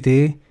line every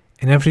day,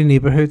 in every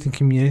neighbourhood and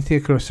community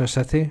across our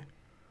city.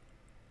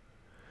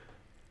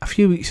 A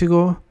few weeks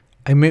ago,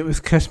 I met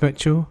with Chris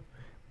Mitchell,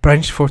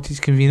 Branch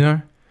 40's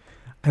convener,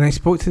 and I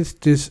spoke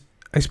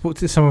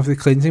to some of the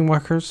cleansing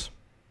workers.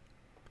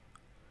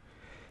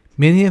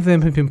 Many of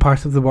them have been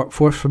part of the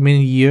workforce for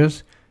many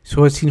years,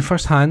 so I'd seen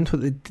firsthand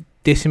what the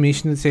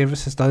decimation of the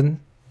service has done.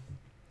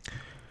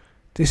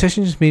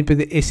 Decisions made by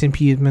the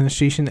SNP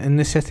administration in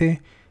the city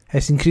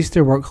has increased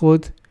their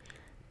workload,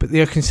 but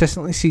they are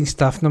consistently seeing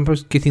staff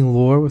numbers getting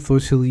lower with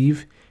those who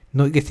leave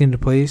not getting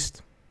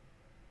replaced.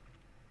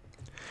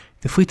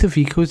 The fleet of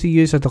vehicles they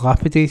use are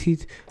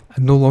dilapidated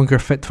and no longer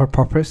fit for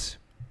purpose.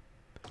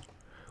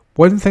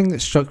 One thing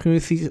that struck me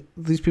with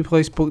these people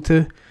I spoke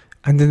to,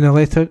 and in a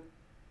letter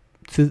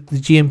to the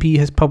GMP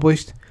has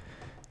published,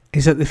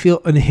 is that they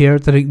feel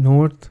unheard or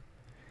ignored.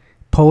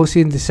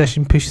 Policy and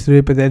decision pushed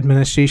through by the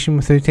administration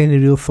without any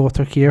real thought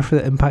or care for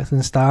the impact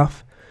on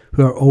staff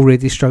who are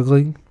already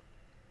struggling.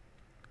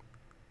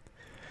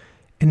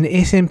 In the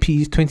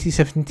SNP's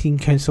 2017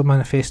 Council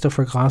Manifesto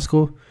for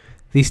Glasgow,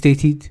 they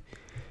stated,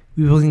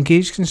 "We will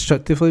engage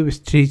constructively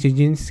with trade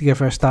unions to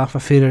give our staff a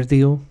fairer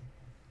deal."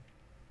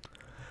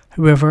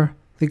 However,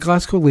 the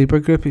Glasgow Labour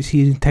Group is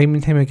hearing time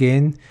and time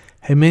again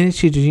how many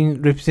trade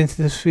union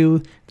representatives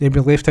feel they've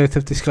been left out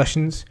of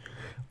discussions,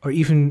 or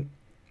even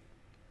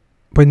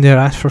when they're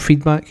asked for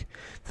feedback,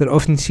 that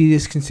often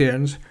serious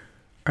concerns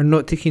are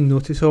not taken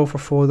notice of or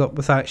followed up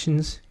with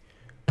actions.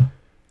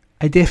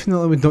 I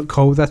definitely would not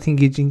call that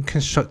engaging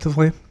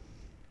constructively.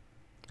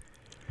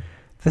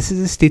 This is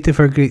the state of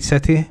our great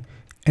city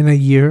in a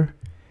year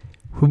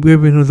where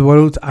we know the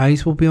world's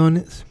eyes will be on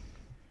it.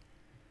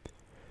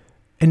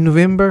 In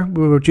November,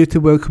 we were due to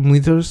welcome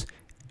leaders,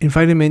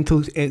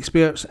 environmental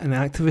experts and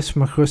activists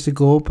from across the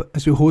globe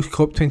as we host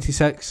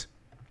COP26.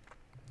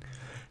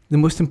 The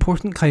most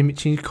important climate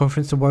change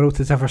conference the world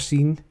has ever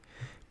seen,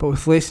 but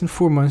with less than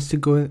 4 months to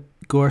go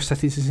our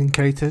cities is in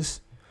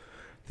crisis.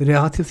 The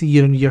reality of the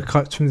year-on-year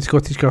cuts from the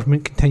Scottish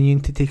Government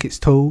continuing to take its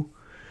toll,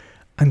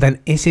 and an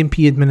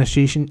SNP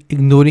administration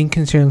ignoring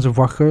concerns of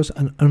workers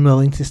and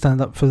unwilling to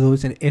stand up for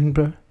those in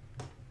Edinburgh.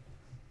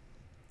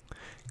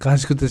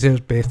 Glasgow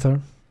deserves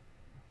better.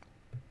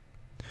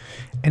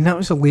 And that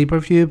was a Labour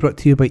View brought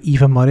to you by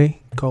Eva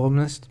Murray,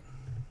 columnist.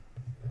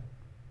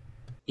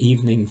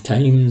 Evening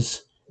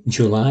Times,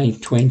 July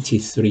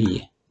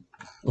 23.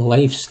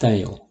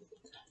 Lifestyle,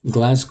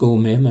 Glasgow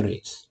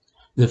Memories,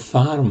 the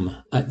farm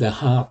at the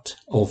heart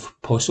of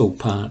Postle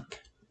Park.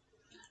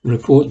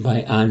 Report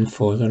by Anne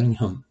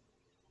Fotheringham.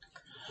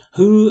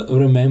 Who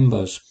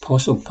remembers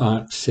Postle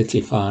Park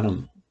City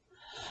Farm?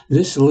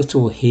 This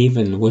little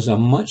haven was a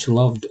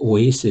much-loved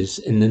oasis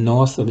in the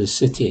north of the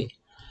city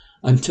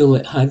until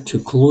it had to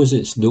close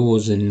its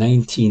doors in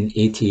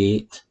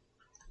 1988.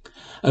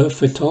 Our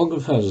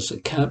photographers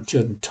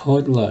captured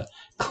toddler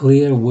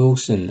Claire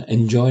Wilson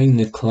enjoying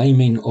the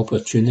climbing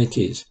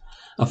opportunities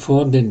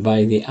afforded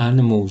by the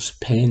animals'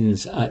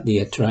 pens at the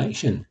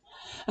attraction,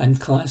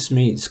 and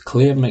classmates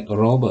Claire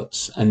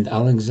McRoberts and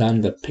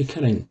Alexander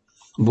Pickering,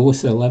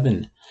 both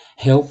 11,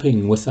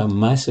 helping with a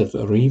massive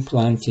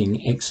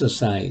replanting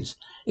exercise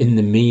in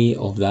the May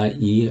of that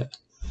year.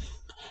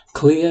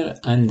 Claire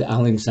and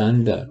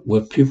Alexander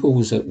were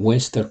pupils at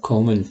Wester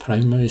Common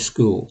Primary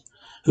School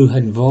who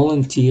had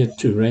volunteered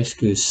to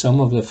rescue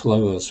some of the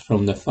flowers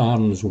from the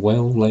farm's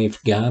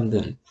wildlife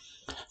garden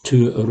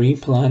to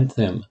replant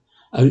them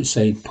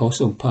outside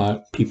Postle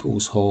Park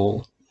People's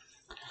Hall.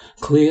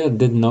 Claire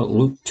did not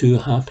look too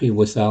happy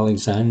with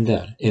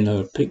Alexander in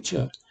our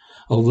picture,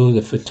 although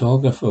the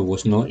photographer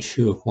was not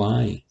sure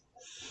why.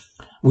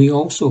 We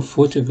also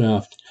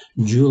photographed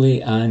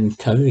Julie Ann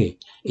Cowie,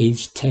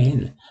 aged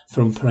 10,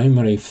 from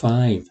Primary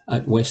 5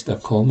 at Wester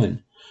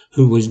Common,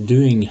 who was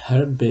doing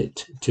her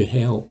bit to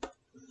help.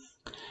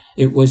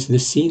 It was the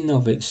scene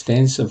of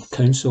extensive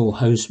council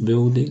house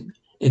building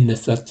in the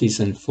 30s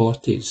and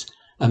 40s,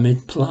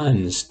 amid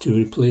plans to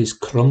replace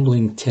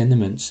crumbling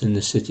tenements in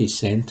the city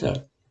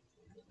centre.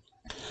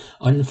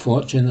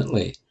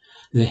 Unfortunately,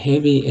 the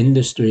heavy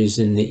industries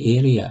in the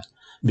area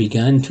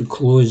began to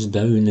close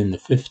down in the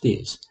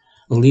 50s,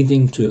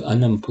 leading to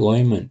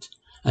unemployment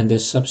and a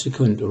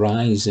subsequent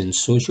rise in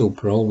social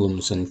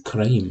problems and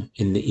crime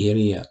in the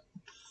area.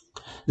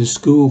 The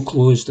school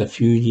closed a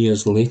few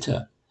years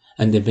later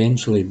and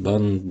eventually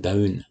burned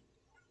down.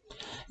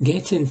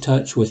 Get in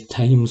touch with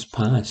Times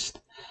Past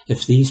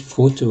if these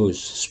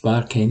photos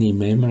spark any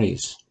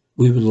memories.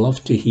 We would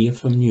love to hear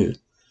from you.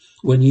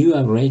 Were you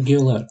a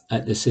regular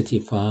at the City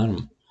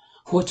Farm?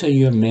 What are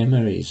your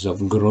memories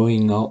of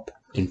growing up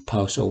in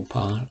Postle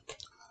Park?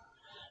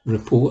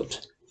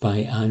 Report by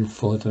Anne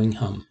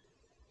Fotheringham.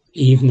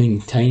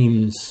 Evening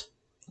Times,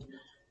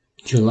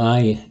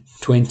 July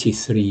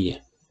 23.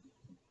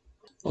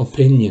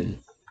 Opinion.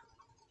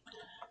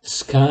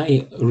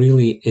 Sky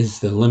really is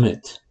the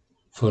limit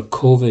for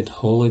COVID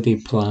holiday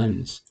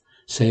plans,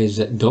 says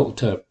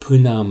Dr.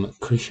 Poonam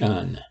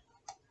Krishan.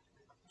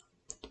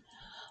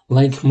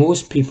 Like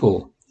most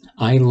people,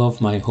 I love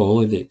my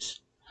holidays,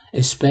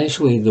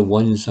 especially the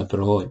ones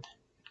abroad.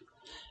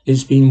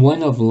 It's been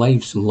one of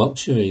life's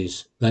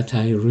luxuries that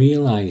I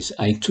realise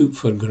I took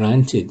for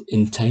granted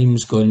in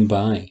times gone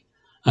by,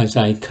 as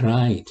I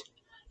cried,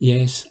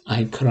 yes,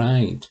 I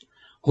cried,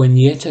 when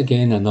yet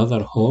again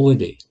another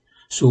holiday,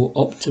 so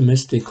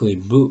optimistically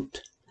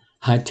booked,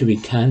 had to be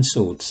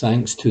cancelled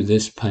thanks to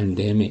this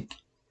pandemic.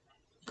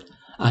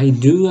 I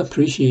do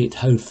appreciate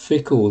how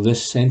fickle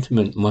this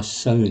sentiment must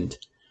sound,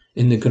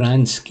 in the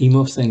grand scheme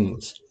of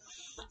things,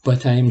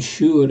 but I am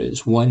sure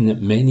it's one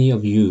that many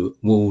of you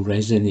will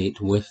resonate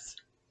with.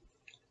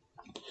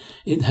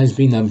 It has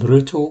been a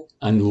brutal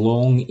and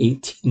long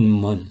 18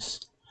 months,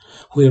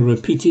 where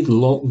repeated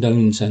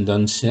lockdowns and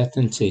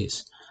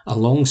uncertainties,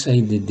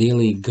 alongside the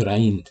daily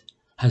grind,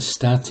 has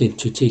started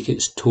to take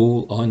its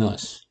toll on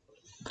us.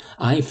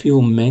 I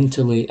feel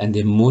mentally and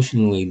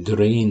emotionally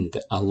drained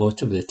a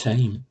lot of the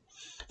time,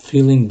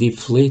 feeling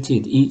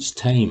deflated each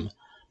time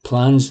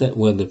plans that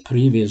were the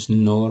previous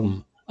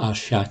norm are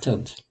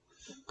shattered.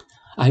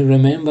 I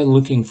remember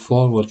looking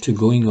forward to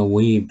going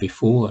away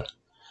before,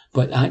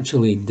 but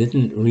actually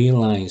didn't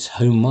realise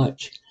how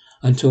much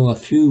until a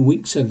few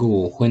weeks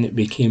ago when it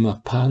became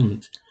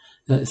apparent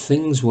that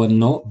things were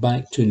not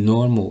back to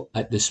normal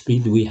at the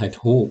speed we had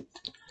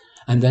hoped,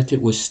 and that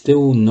it was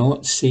still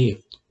not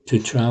safe to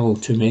travel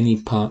to many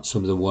parts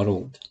of the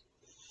world.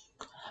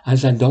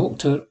 As a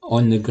doctor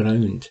on the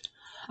ground,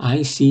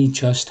 I see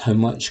just how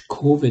much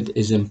COVID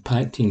is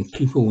impacting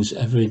people's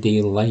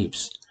everyday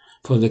lives,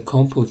 for the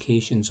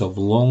complications of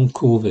long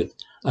COVID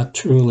are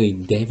truly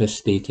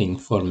devastating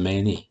for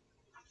many.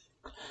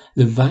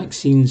 The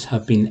vaccines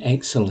have been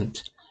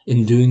excellent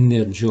in doing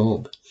their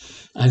job,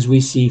 as we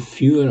see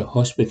fewer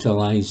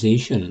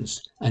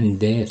hospitalizations and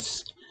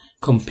deaths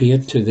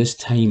compared to this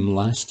time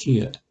last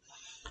year.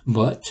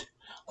 But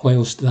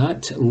whilst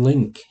that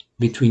link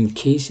between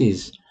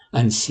cases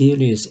and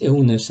serious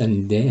illness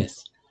and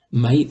death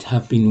might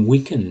have been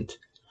weakened,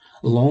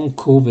 long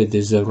COVID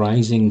is the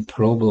rising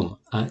problem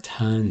at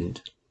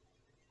hand.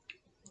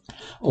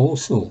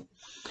 Also,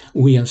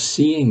 we are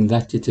seeing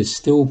that it is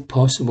still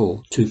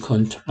possible to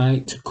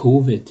contract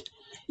COVID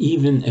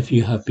even if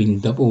you have been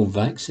double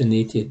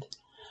vaccinated,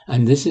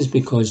 and this is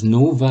because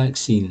no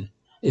vaccine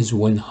is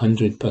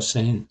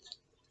 100%.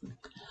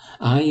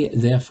 I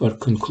therefore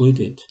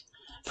concluded,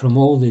 from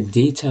all the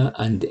data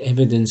and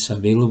evidence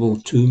available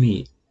to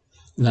me,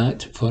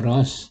 that for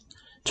us,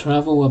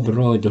 travel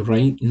abroad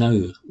right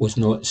now was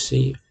not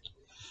safe.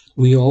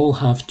 We all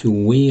have to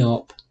weigh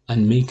up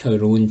and make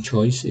our own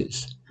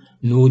choices.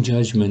 No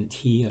judgment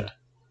here.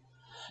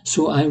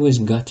 So I was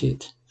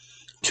gutted.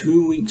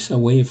 2 weeks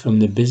away from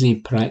the busy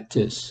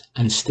practice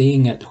and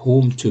staying at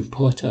home to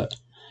potter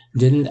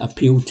didn't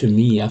appeal to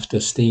me after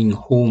staying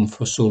home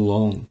for so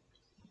long.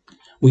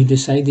 We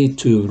decided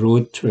to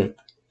road trip.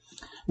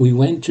 We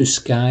went to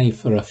Skye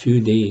for a few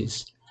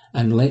days,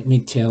 and let me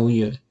tell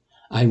you,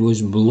 I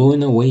was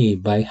blown away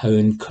by how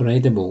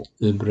incredible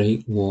the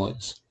break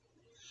was.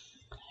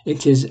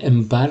 It is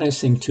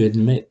embarrassing to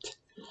admit,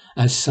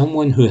 as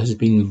someone who has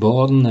been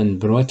born and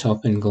brought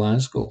up in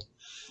Glasgow,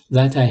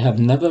 that I have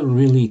never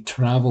really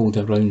travelled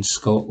around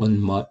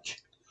Scotland much.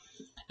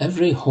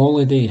 Every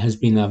holiday has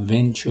been a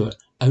venture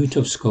out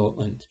of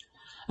Scotland,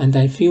 and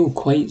I feel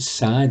quite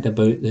sad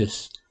about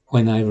this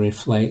when I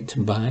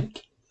reflect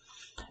back.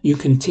 You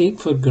can take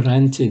for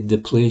granted the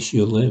place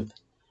you live,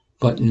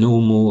 but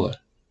no more.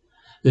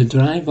 The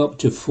drive up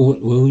to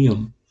Fort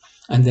William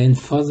and then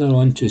further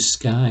on to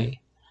Skye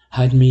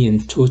had me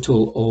in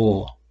total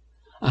awe.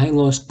 I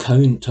lost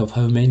count of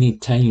how many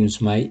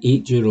times my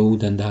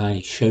 8-year-old and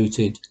I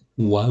shouted,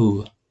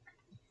 "Wow!"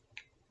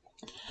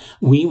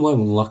 We were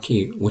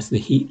lucky with the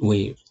heat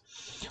wave,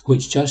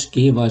 which just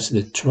gave us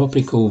the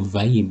tropical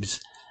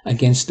vibes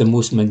against the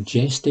most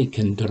majestic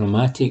and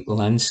dramatic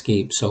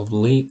landscapes of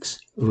lakes,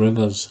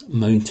 rivers,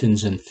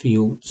 mountains and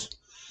fields.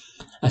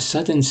 A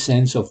sudden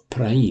sense of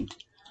pride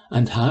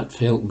and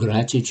heartfelt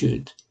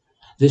gratitude.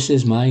 This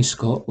is my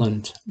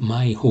Scotland,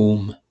 my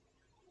home.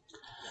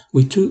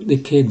 We took the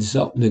kids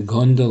up the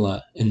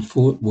gondola in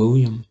Fort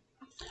William.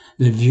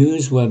 The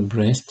views were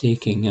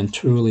breathtaking and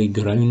truly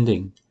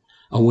grounding,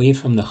 away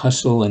from the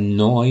hustle and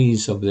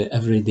noise of the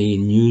everyday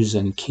news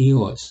and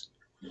chaos.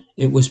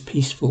 It was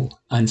peaceful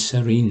and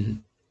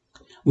serene.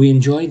 We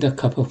enjoyed a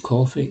cup of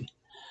coffee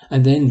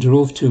and then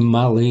drove to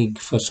Mallaig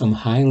for some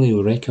highly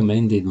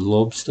recommended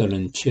lobster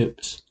and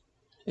chips.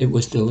 It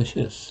was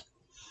delicious.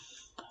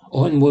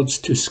 Onwards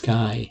to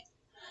Skye.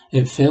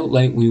 It felt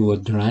like we were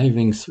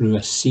driving through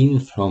a scene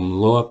from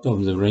Lord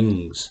of the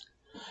Rings.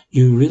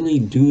 You really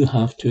do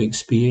have to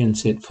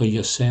experience it for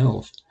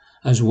yourself,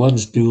 as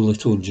words do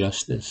little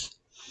justice.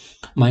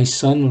 My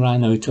son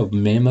ran out of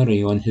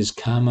memory on his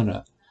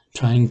camera,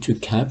 trying to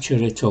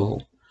capture it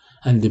all,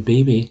 and the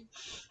baby,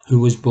 who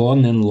was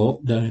born in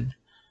lockdown,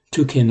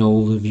 took in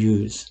all the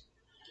views.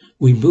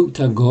 We booked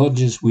a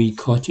gorgeous wee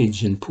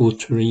cottage in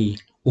Portree,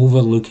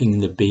 overlooking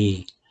the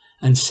bay,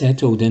 and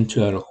settled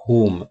into our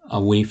home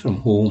away from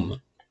home.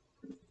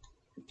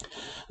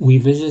 We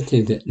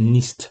visited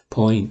Neist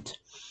Point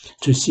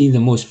to see the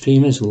most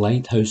famous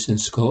lighthouse in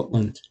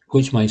Scotland,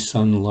 which my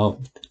son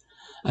loved,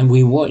 and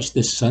we watched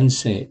the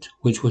sunset,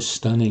 which was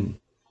stunning.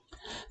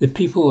 The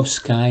people of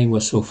Skye were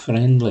so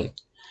friendly,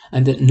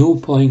 and at no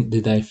point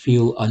did I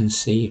feel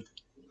unsafe.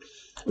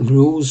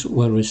 Rules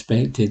were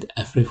respected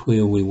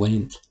everywhere we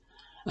went,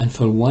 and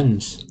for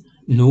once,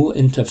 no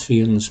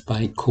interference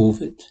by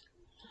COVID.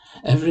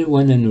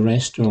 Everyone in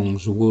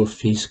restaurants wore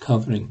face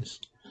coverings.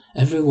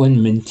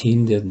 Everyone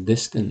maintained their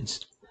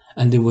distance,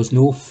 and there was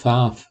no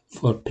faff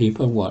for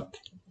paperwork.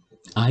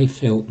 I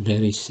felt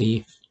very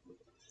safe.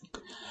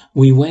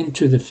 We went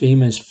to the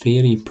famous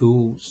fairy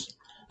pools,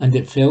 and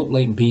it felt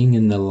like being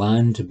in the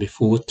land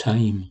before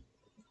time.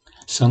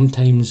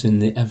 Sometimes in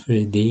the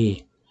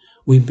everyday,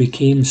 we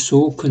became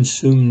so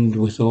consumed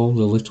with all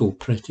the little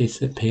petty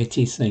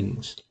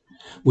things.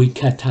 We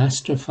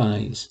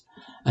catastrophize,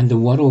 and the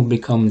world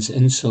becomes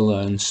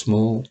insular and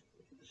small.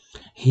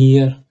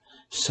 Here,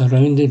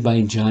 surrounded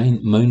by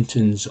giant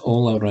mountains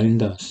all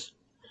around us,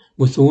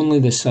 with only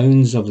the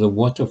sounds of the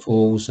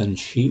waterfalls and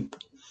sheep,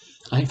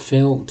 I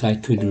felt I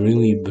could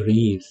really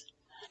breathe.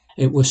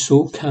 It was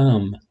so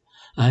calm,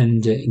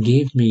 and it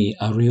gave me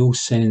a real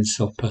sense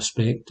of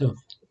perspective.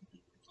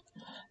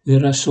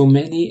 There are so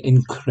many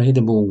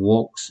incredible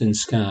walks in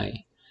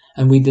Skye,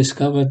 and we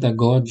discovered a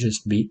gorgeous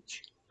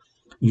beach.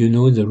 You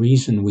know the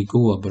reason we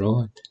go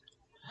abroad.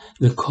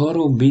 The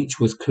coral beach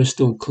with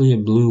crystal clear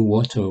blue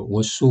water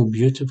was so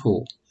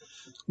beautiful.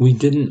 We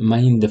didn't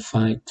mind the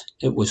fact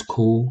it was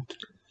cold.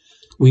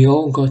 We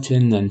all got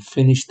in and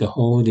finished the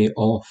holiday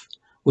off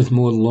with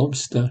more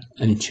lobster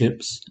and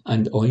chips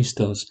and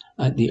oysters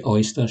at the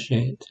oyster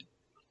shed.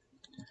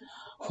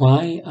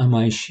 Why am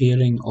I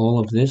sharing all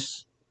of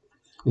this?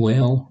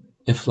 Well,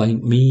 if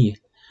like me,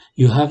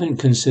 you haven't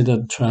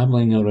considered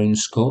travelling around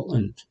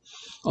Scotland,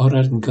 or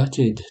are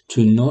gutted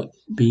to not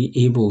be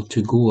able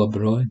to go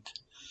abroad,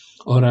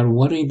 or are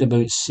worried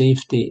about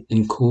safety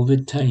in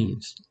COVID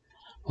times,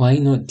 why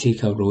not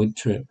take a road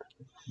trip?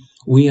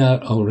 We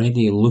are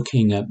already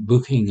looking at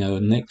booking our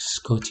next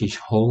Scottish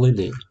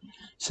holiday,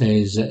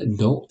 says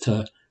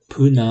Dr.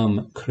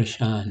 Poonam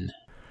Krishan.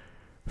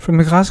 From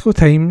the Glasgow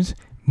Times,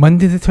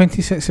 Monday the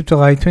 26th of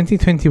July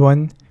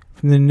 2021,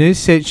 from the news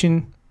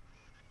section,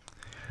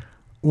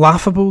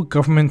 laughable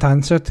government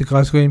answer to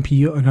Glasgow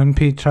MP on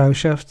unpaid trial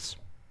shifts,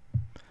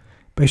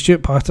 by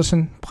Stuart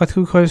Patterson,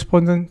 political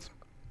correspondent.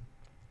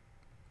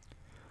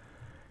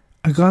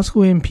 A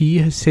Glasgow MP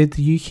has said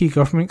the UK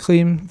government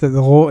claim that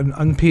the law on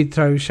unpaid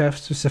trial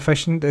shifts was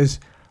sufficient is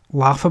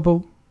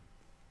laughable.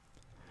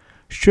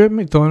 Stuart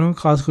MacDonald,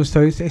 Glasgow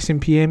South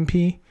SNP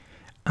MP,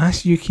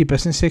 asked UK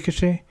Business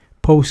Secretary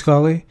Paul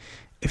Scully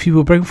if he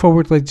will bring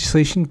forward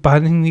legislation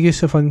banning the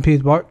use of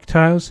unpaid work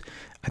trials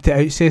at the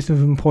outset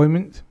of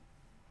employment.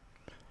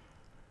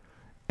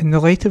 In the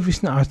light of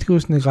recent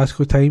articles in the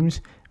Glasgow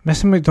Times,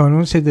 Mr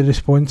MacDonald said the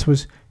response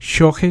was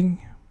shocking.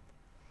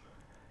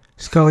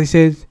 Scully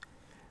said,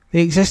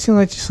 "The existing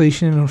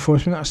legislation and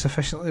enforcement are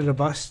sufficiently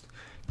robust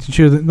to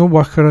ensure that no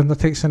worker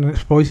undertakes an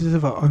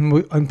exploitative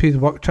or unpaid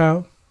work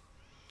trial.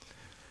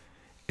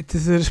 It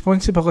is the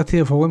responsibility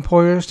of all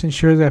employers to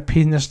ensure they are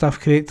paying their staff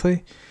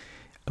correctly,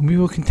 and we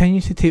will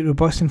continue to take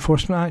robust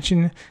enforcement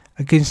action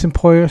against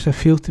employers who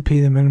fail to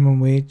pay the minimum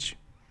wage."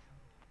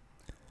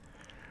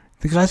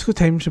 The Glasgow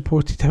Times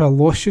reported how a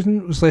law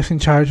student was left in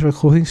charge of a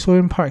clothing store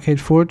in Parkhead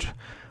Forge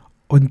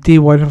on day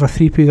one of a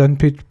 3-paid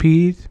unpaid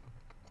period.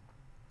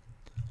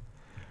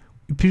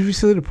 We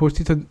previously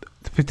reported on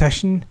the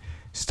petition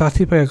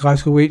started by a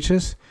Glasgow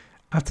waitress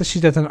after she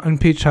did an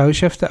unpaid trial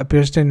shift at a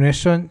Bearsden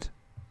restaurant.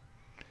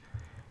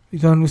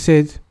 MacDonald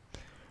said,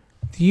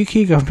 "The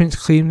UK government's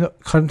claim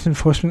that current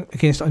enforcement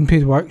against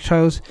unpaid work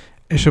trials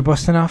is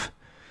robust enough.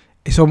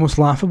 It's almost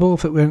laughable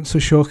if it weren't so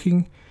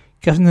shocking,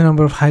 given the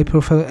number of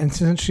high-profile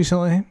incidents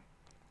recently.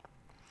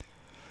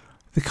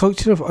 The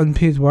culture of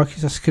unpaid work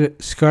is a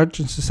scourge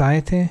in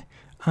society,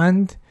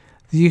 and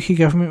the UK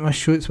government must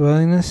show its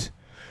willingness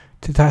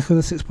to tackle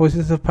this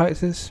exploitative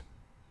practice."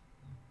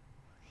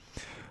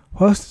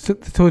 Whilst the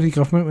Tory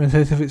government went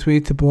out of its way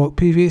to block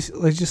previous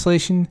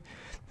legislation,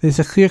 there is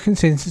a clear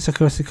consensus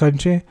across the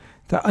country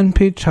that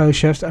unpaid trial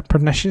shifts are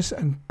pernicious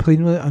and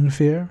plainly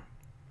unfair.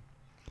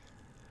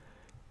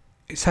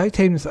 It's high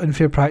time this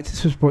unfair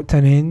practice was brought to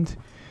an end,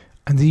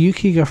 and the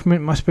UK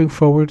government must bring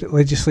forward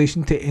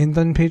legislation to end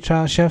unpaid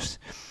trial shifts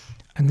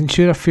and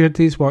ensure a fair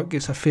day's work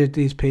gets a fair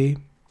day's pay.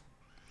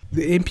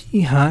 The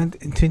MP had,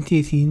 in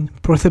 2018,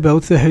 brought a bill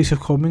to the House of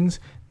Commons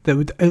that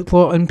would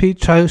outlaw unpaid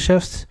trial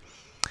shifts,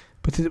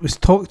 but it was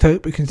talked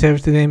out by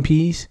Conservative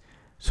MPs,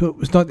 so it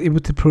was not able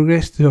to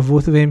progress to a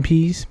vote of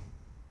MPs.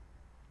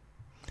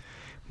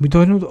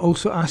 MacDonald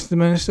also asked the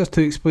Minister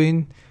to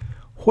explain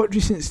what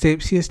recent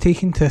steps he has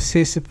taken to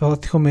assess the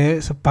political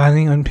merits of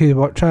banning unpaid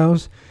work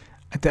trials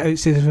at the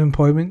outset of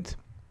employment.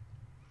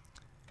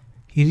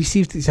 He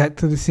received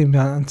exactly the same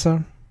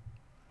answer.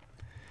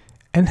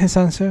 In his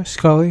answer,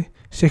 Scully,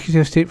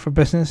 Secretary of State for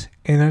Business,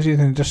 Energy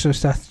and Industrial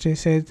Strategy,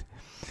 said,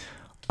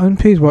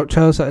 "Unpaid work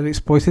trials that are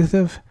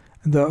exploitative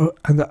and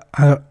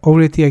are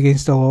already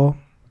against the law.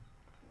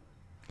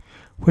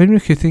 When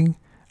recruiting,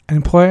 an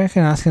employer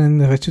can ask an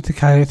individual to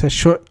carry out a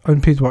short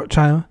unpaid work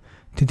trial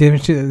to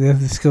demonstrate that they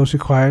have the skills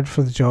required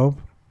for the job.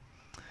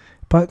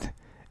 But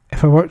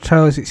if a work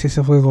trial is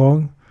excessively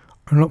long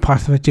or not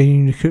part of a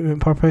genuine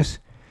recruitment purpose,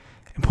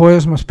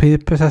 employers must pay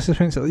the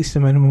participants at least the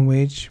minimum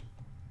wage."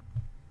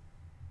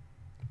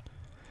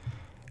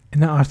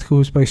 And that article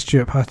was by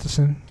Stuart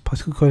Patterson,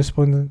 political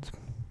correspondent.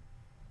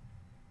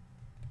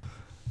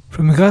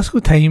 From the Glasgow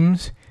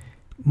Times,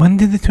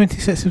 Monday the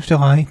 26th of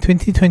July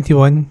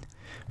 2021,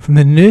 from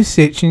the news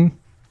section,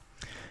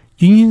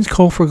 unions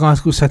call for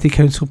Glasgow City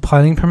Council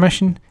planning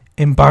permission,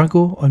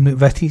 embargo on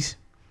McVitie's.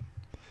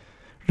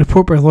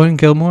 Report by Lauren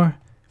Gilmore,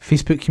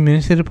 Facebook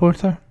community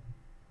reporter.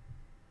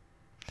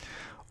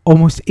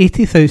 Almost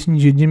 80,000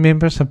 union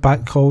members have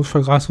backed calls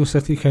for Glasgow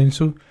City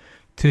Council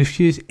to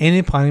refuse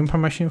any planning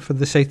permission for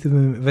the site of the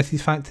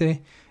McVitie's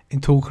factory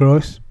in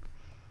Tollcross.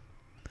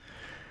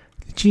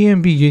 The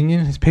GMB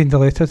union has penned a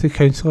letter to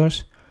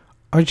councillors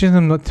urging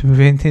them not to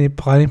prevent any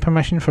planning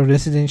permission for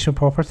residential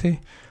property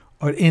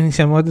or any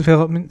similar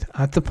development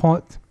at the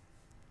plot.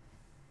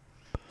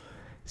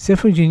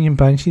 Several union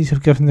branches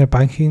have given their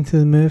backing to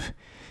the move,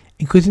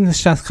 including the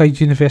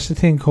Strathclyde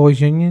University and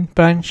College Union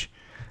branch,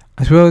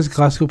 as well as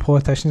Glasgow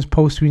politicians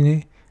Paul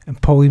Sweeney and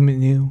Pauline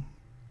McNeill.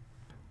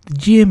 The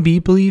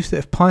GMB believes that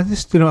if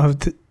planners do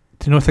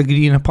not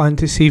agree on a plan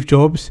to save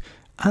jobs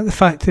at the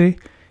factory,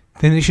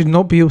 then they should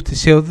not be able to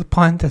sell the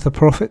plant at a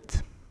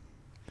profit.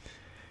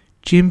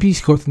 GMB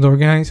Scotland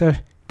organiser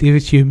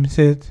David Hume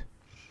said,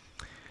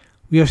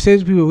 "We have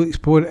said we will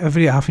explore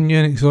every avenue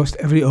and exhaust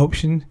every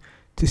option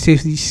to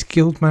save these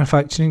skilled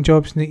manufacturing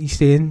jobs in the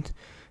East End,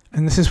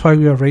 and this is why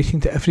we are writing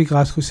to every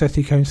Glasgow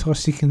City Councillor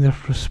seeking their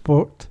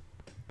support."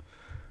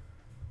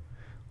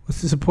 With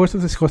the support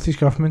of the Scottish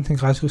Government and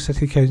Glasgow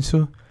City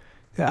Council,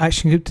 the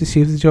Action Group to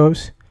Save the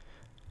Jobs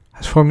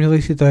has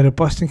formulated a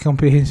robust and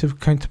comprehensive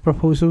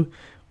counter-proposal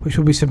which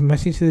will be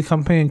submitted to the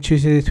company on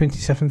Tuesday the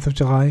 27th of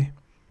July.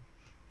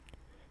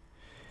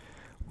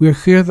 We are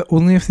clear that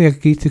only if they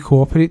agree to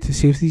cooperate to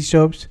save these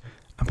jobs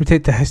and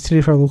protect the history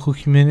of our local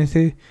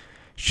community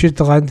should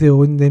the land they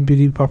own then be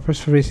repurposed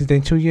for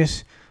residential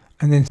use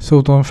and then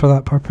sold on for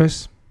that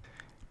purpose.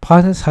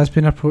 Planners has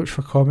been approached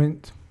for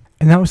comment.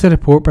 And that was the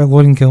report by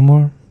Lauren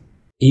Gilmore.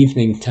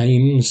 Evening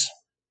Times,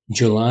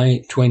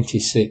 July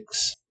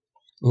 26.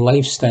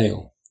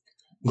 Lifestyle.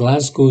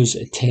 Glasgow's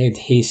Ted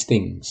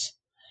Hastings,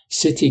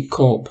 city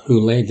cop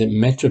who led the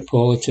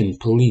Metropolitan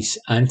Police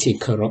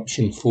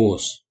Anti-Corruption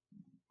Force.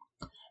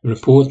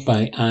 Report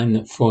by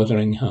Anne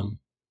Fotheringham.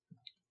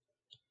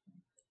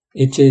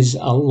 It is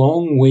a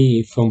long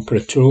way from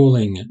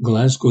patrolling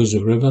Glasgow's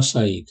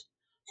riverside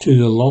to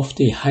the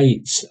lofty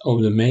heights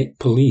of the Met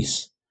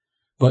Police,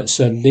 but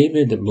Sir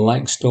David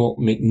Blackstock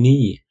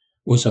McNee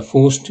was a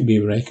force to be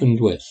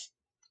reckoned with.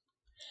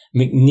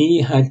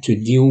 McNee had to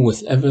deal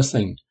with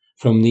everything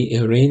from the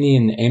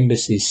Iranian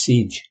embassy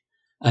siege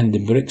and the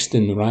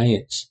Brixton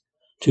riots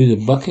to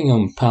the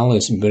Buckingham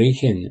Palace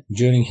break-in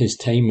during his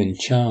time in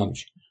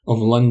charge of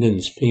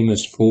London's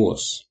famous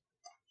force.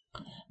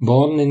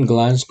 Born in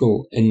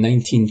Glasgow in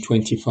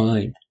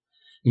 1925,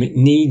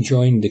 McNee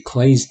joined the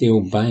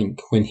Clydesdale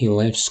Bank when he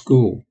left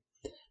school,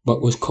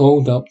 but was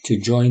called up to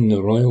join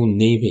the Royal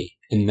Navy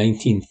in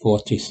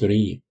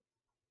 1943.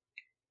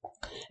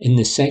 In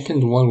the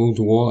Second World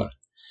War,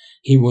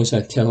 he was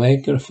a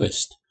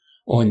telegraphist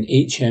on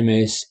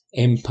HMS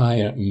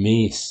Empire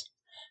Mace,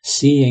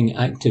 seeing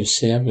active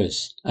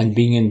service and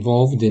being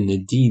involved in the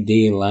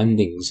D-Day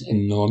landings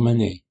in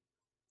Normandy.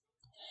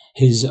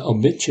 His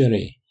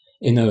obituary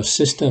in our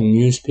sister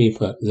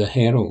newspaper, The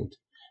Herald,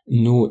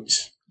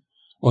 notes,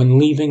 on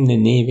leaving the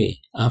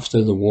Navy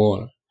after the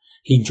war,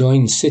 he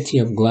joined City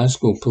of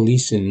Glasgow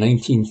Police in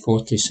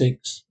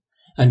 1946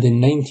 and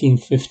in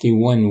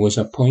 1951 was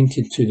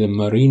appointed to the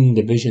Marine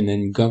Division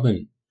in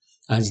Govan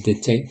as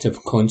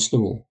Detective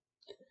Constable.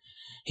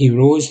 He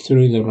rose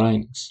through the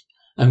ranks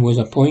and was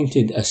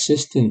appointed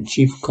Assistant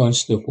Chief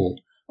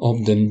Constable of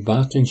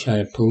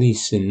Dunbartonshire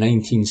Police in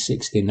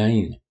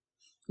 1969,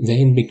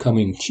 then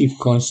becoming Chief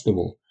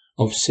Constable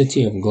of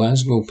City of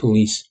Glasgow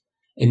Police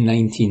in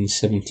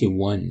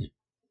 1971.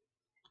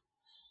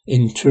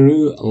 In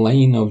true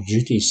line of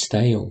duty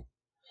style,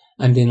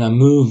 and in a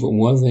move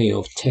worthy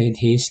of Ted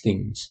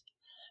Hastings,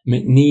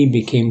 McNee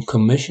became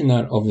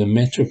Commissioner of the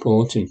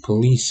Metropolitan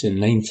Police in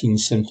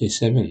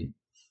 1977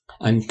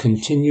 and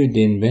continued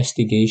the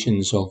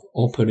investigations of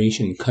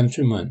Operation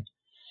Countryman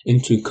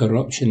into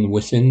corruption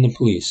within the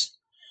police,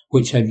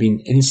 which had been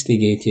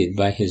instigated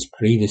by his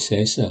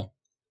predecessor.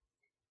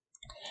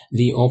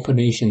 The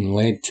operation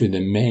led to the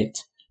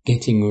Met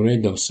getting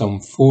rid of some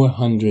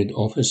 400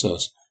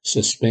 officers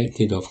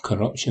suspected of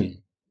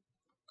corruption.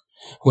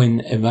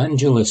 When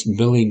evangelist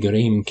Billy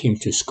Graham came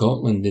to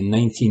Scotland in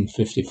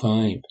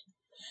 1955,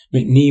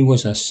 McNee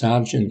was a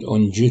sergeant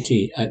on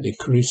duty at the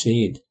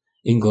Crusade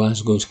in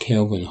Glasgow's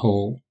Kelvin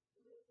Hall.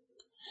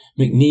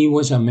 McNee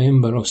was a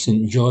member of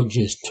St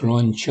George's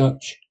Tron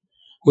Church,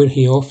 where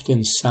he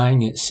often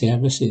sang at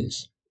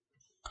services.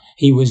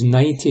 He was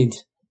knighted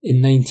in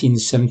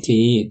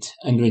 1978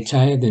 and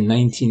retired in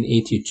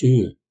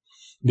 1982,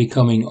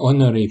 becoming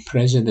Honorary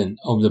President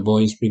of the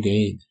Boys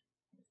Brigade.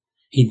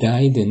 He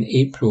died in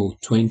April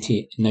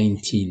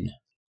 2019.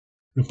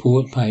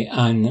 Report by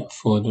Anne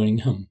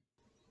Fotheringham.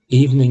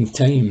 Evening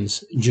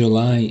Times,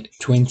 July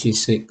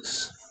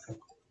 26.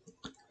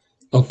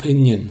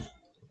 Opinion.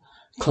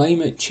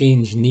 Climate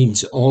change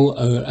needs all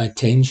our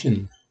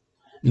attention,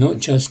 not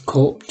just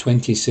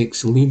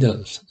COP26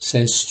 leaders,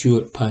 says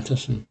Stuart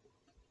Patterson.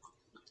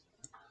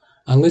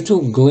 A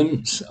little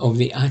glimpse of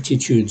the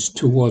attitudes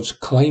towards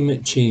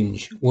climate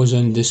change was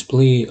on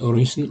display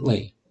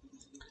recently.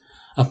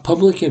 A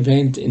public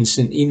event in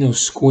St. Enos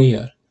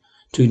Square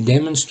to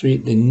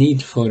demonstrate the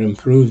need for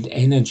improved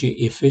energy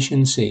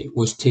efficiency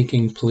was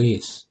taking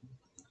place.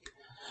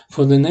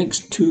 For the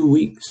next 2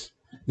 weeks,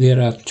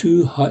 there are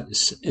 2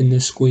 huts in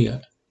the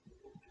square.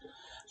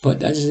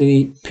 But as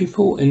the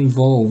people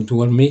involved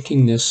were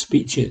making their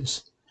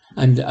speeches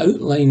and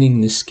outlining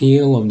the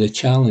scale of the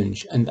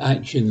challenge and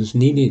actions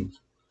needed,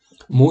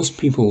 most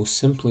people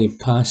simply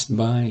passed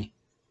by.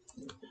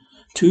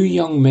 2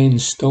 young men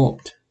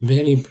stopped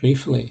very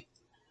briefly.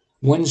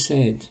 One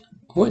said,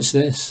 "What's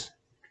this?"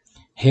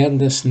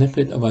 heard a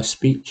snippet of a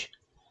speech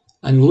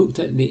and looked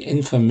at the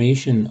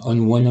information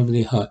on one of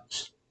the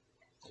huts,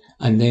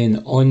 and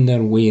then on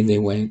their way they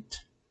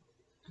went.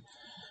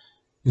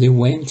 They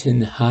went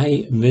in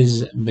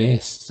high-vis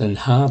vests and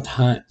hard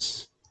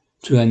hats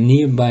to a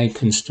nearby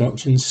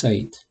construction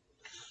site,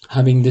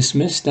 having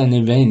dismissed an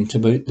event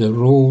about the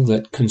role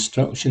that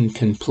construction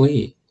can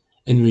play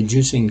in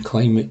reducing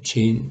climate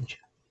change.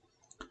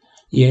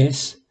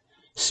 Yes,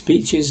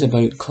 speeches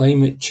about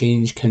climate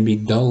change can be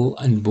dull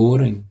and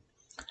boring,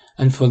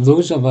 and for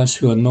those of us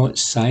who are not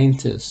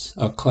scientists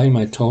or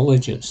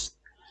climatologists,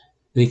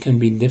 they can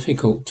be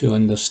difficult to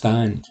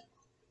understand.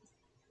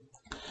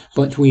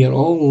 But we are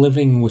all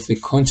living with the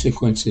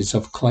consequences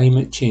of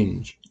climate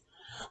change.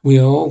 We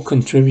are all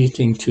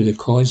contributing to the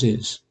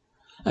causes,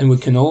 and we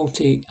can all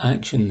take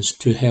actions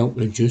to help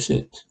reduce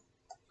it.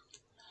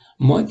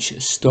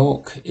 Much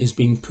stock is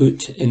being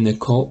put in the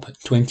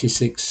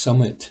COP26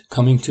 summit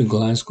coming to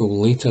Glasgow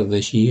later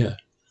this year.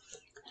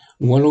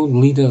 World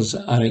leaders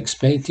are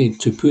expected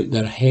to put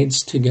their heads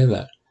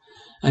together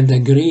and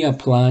agree a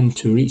plan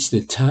to reach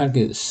the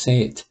targets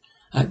set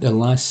at the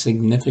last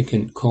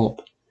significant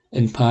COP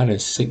in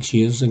Paris 6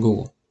 years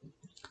ago.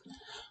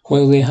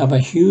 While they have a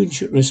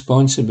huge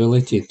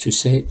responsibility to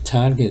set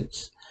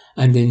targets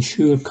and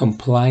ensure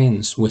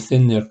compliance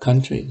within their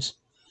countries,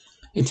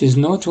 it is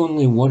not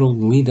only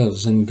world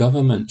leaders and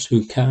governments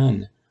who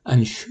can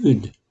and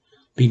should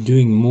be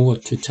doing more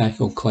to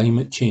tackle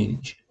climate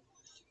change.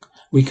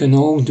 We can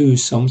all do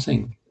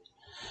something.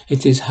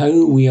 It is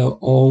how we are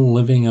all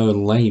living our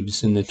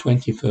lives in the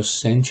 21st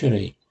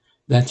century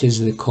that is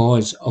the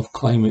cause of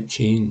climate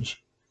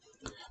change.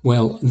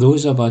 Well,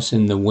 those of us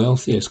in the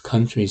wealthiest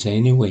countries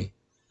anyway.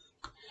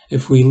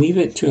 If we leave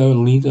it to our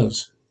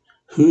leaders,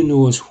 who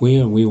knows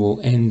where we will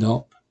end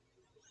up?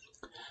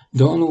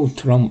 Donald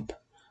Trump,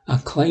 a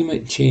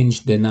climate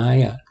change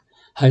denier,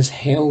 has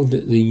held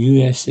the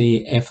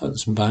USA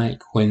efforts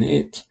back when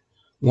it,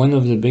 one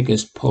of the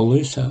biggest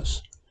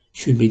polluters,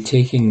 should be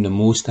taking the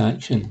most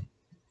action.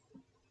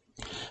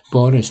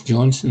 Boris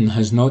Johnson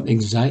has not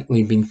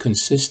exactly been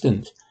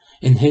consistent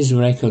in his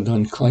record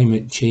on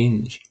climate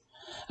change,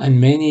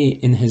 and many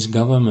in his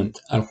government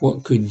are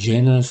what could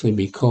generously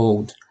be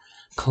called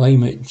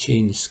climate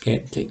change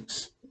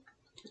skeptics.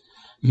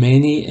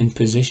 Many in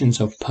positions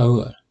of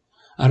power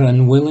are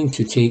unwilling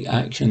to take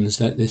actions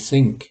that they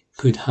think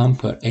could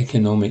hamper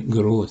economic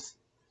growth.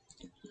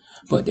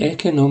 But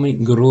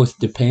economic growth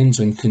depends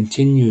on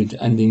continued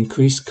and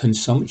increased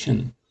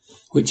consumption,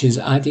 which is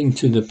adding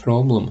to the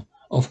problem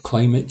of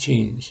climate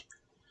change.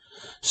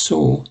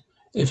 So,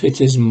 if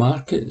it is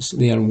markets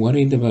they are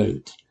worried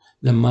about,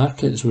 the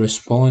markets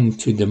respond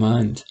to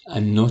demand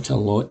and not a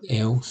lot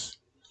else.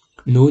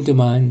 No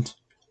demand,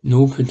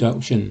 no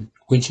production,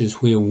 which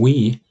is where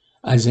we,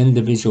 as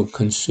individual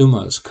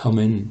consumers, come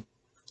in.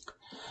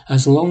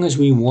 As long as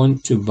we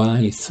want to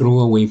buy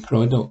throwaway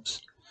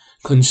products,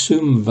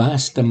 consume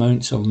vast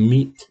amounts of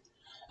meat,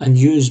 and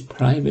use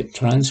private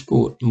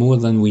transport more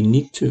than we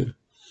need to,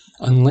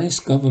 unless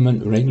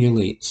government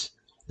regulates,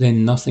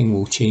 then nothing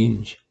will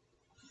change.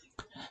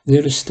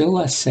 There is still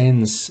a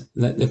sense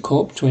that the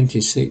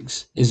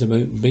COP26 is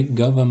about big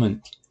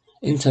government,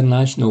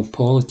 international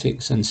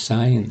politics and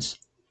science.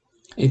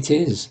 It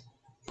is,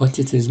 but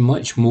it is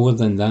much more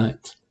than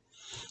that.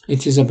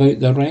 It is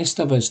about the rest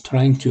of us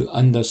trying to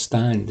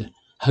understand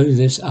how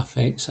this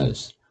affects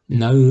us,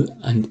 now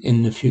and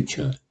in the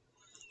future.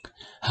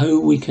 How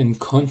we can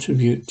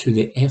contribute to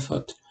the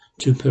effort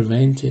to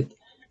prevent it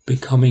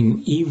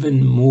becoming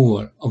even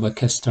more of a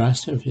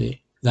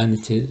catastrophe than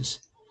it is,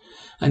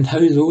 and how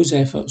those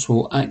efforts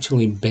will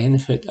actually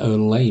benefit our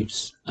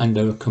lives and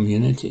our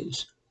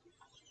communities.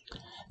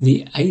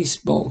 The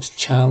icebox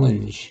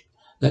challenge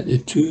that the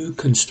 2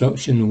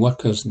 construction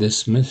workers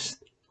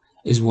dismissed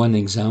is one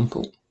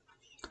example.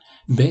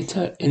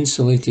 Better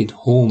insulated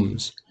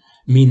homes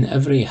mean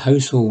every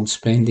household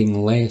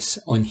spending less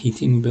on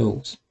heating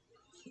bills.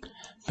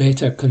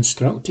 Better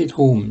constructed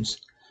homes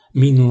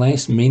mean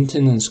less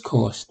maintenance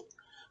cost,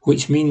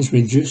 which means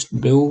reduced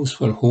bills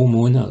for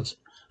homeowners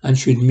and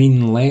should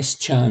mean less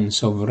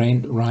chance of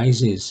rent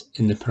rises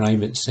in the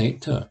private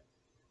sector.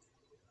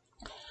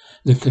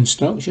 The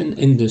construction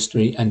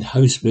industry and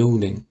house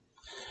building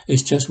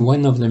is just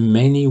one of the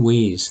many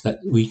ways that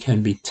we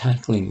can be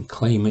tackling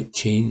climate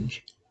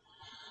change.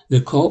 The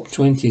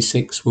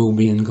COP26 will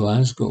be in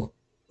Glasgow.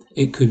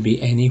 It could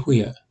be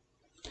anywhere.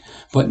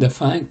 but the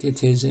fact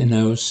it is in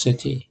our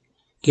city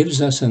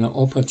gives us an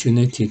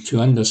opportunity to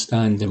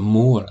understand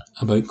more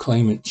about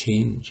climate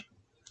change.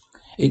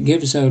 It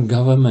gives our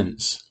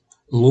governments,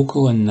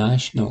 local and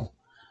national,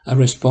 a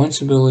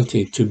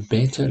responsibility to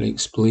better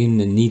explain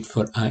the need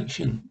for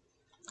action.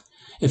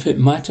 If it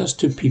matters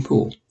to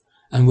people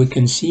and we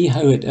can see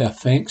how it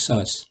affects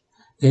us,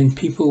 then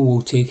people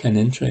will take an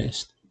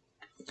interest.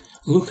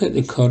 Look at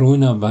the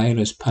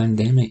coronavirus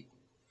pandemic.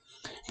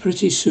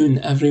 Pretty soon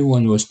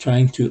everyone was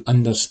trying to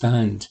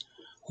understand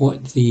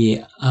what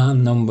the R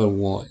number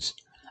was,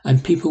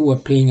 and people were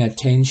paying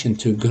attention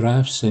to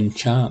graphs and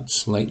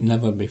charts like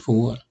never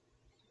before.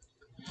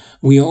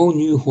 We all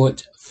knew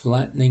what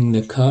flattening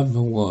the curve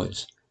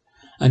was,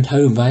 and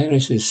how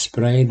viruses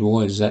spread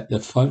was at the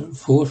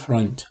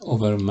forefront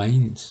of our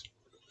minds.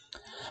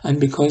 And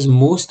because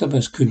most of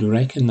us could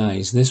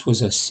recognize this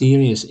was a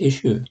serious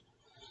issue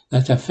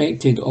that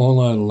affected all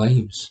our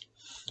lives,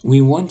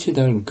 we wanted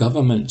our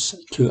governments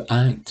to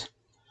act,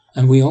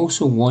 and we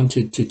also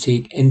wanted to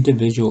take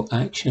individual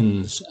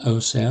actions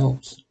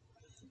ourselves.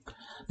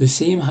 The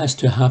same has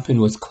to happen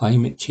with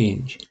climate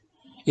change.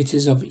 It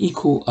is of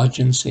equal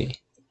urgency.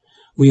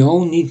 We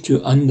all need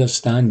to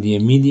understand the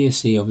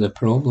immediacy of the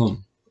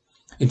problem.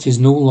 It is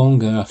no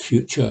longer a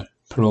future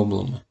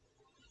problem.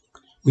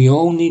 We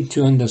all need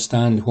to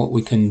understand what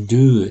we can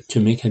do to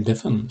make a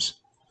difference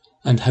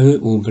and how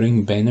it will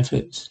bring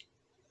benefits.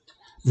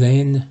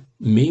 Then,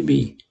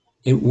 maybe,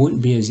 it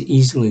won't be as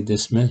easily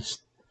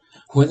dismissed,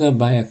 whether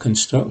by a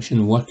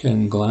construction worker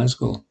in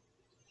Glasgow,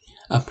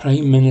 a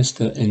Prime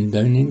Minister in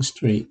Downing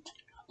Street,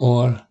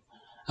 or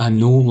a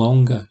no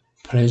longer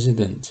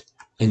President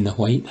in the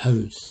White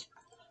House.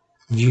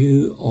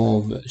 View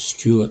of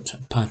Stuart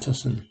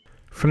Patterson.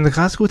 From the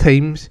Glasgow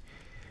Times,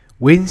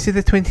 Wednesday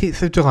the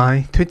 28th of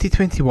July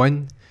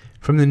 2021,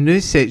 from the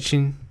news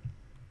section,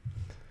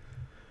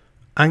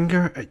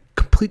 anger at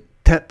complete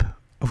tip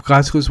of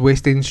Glasgow's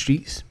West End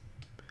streets,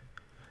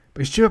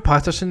 by Stuart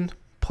Patterson,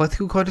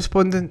 political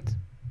correspondent.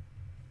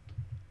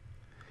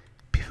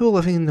 People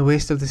living in the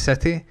west of the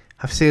city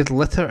have said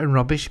litter and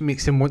rubbish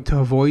makes them want to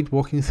avoid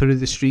walking through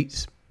the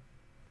streets.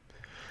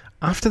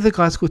 After the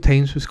Glasgow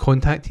Times was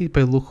contacted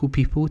by local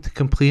people to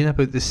complain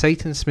about the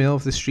sight and smell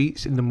of the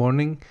streets in the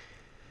morning,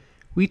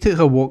 we took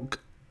a walk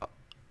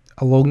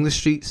along the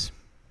streets.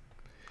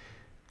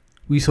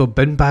 We saw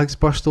bin bags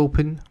burst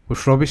open,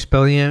 with rubbish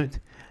spilling out,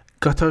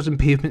 gutters and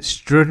pavements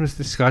strewn with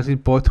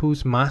discarded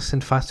bottles, masks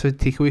and fast food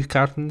takeaway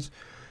cartons,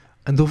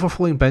 and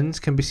overflowing bins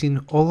can be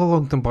seen all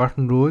along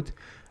Dumbarton Road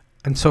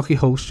and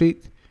Sauchiehall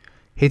Street,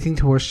 heading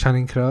towards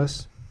Charing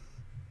Cross.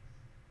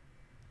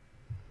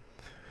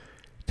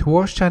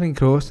 Towards Charing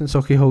Cross and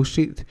Sauchiehall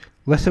Street,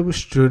 litter was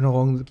strewn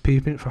along the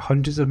pavement for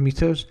hundreds of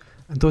metres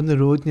and on the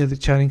road near the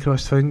Charing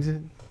Cross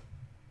fountain.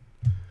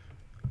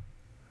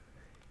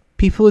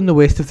 People in the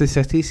west of the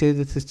city said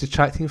it is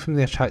detracting from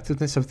the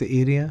attractiveness of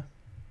the area.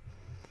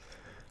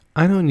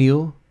 Anne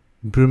O'Neill,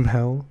 Broom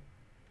Hill.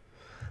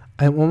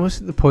 I am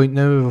almost at the point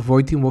now of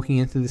avoiding walking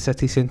into the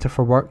city centre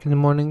for work in the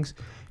mornings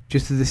due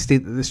to the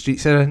state that the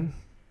streets are in.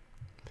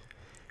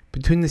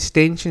 Between the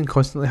stench and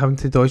constantly having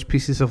to dodge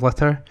pieces of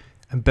litter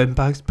and bin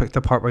bags picked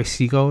apart by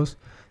seagulls,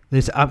 there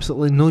is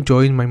absolutely no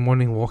joy in my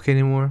morning walk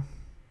anymore.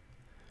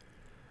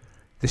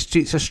 The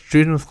streets are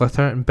strewn with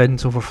litter and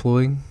bins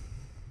overflowing.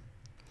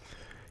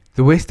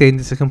 The West End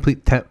is a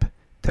complete tip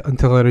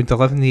until around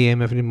 11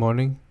 AM every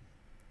morning.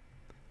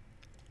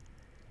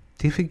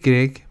 David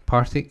Gregg,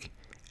 Partick.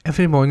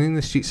 Every morning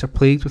the streets are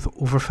plagued with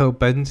overfilled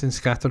bins and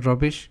scattered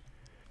rubbish.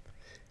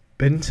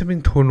 Bins have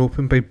been torn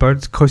open by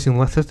birds, causing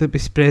litter to be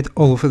spread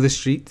all over the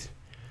street.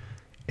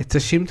 It's a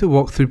shame to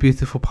walk through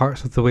beautiful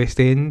parts of the West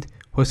End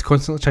whilst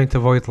constantly trying to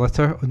avoid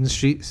litter on the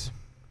streets.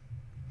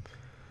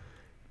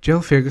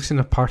 Jill Ferguson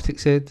of Partick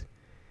said,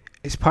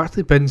 "It's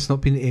partly bins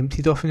not being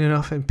emptied often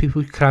enough and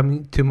people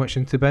cramming too much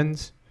into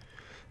bins.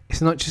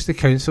 It's not just the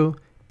council,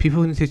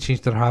 people need to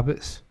change their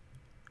habits."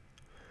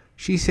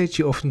 She said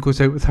she often goes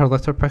out with her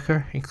litter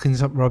picker and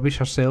cleans up rubbish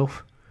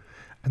herself,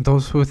 and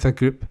also with a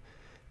group,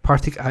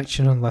 Partick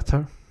Action on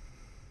Litter.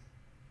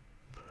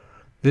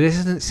 The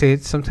resident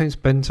said sometimes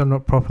bins are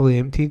not properly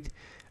emptied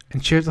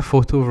and shared a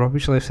photo of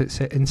rubbish left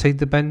inside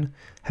the bin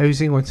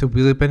housing once a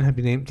wheelie bin had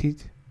been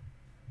emptied.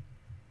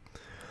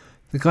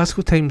 The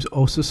Glasgow Times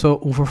also saw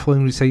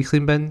overflowing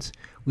recycling bins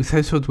with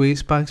household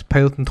waste bags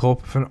piled on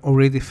top of an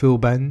already full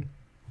bin.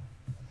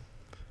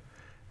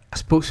 A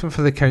spokesman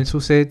for the council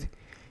said,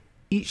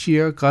 "Each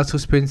year Glasgow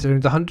spends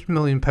around £100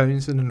 million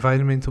on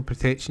environmental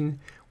protection,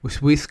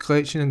 with waste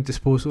collection and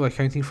disposal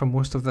accounting for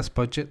most of this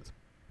budget.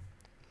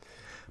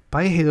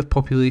 By head of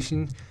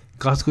population,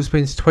 Glasgow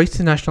spends twice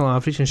the national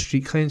average on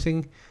street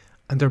cleansing,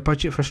 and our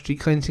budget for street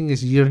cleansing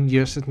is year on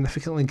year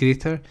significantly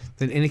greater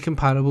than any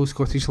comparable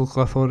Scottish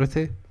local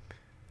authority."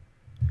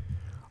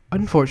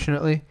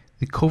 Unfortunately,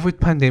 the COVID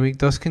pandemic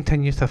does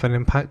continue to have an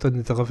impact on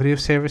the delivery of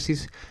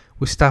services,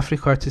 with staff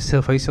required to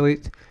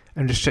self-isolate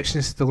and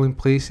restrictions still in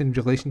place in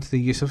relation to the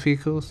use of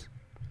vehicles.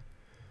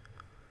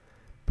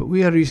 But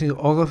we are using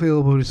all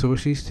available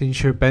resources to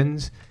ensure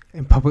bins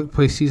in public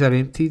places are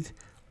emptied,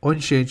 on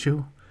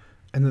schedule,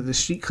 and that the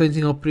street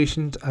cleansing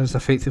operations are as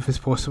effective as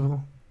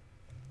possible.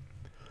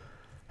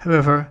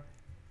 However,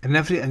 in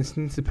every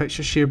instance, the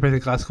pictures shared by the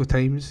Glasgow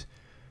Times,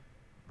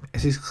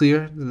 it is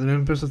clear that the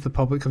members of the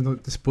public have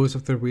not disposed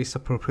of their waste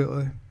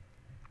appropriately.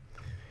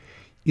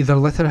 Either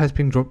litter has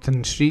been dropped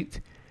in the street,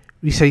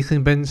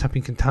 recycling bins have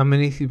been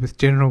contaminated with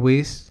general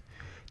waste,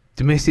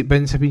 domestic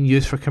bins have been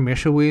used for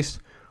commercial waste,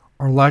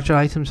 or larger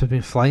items have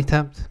been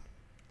fly-tipped.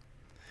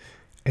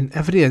 In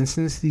every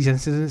instance, these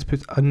incidents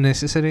put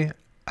unnecessary,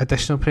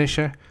 additional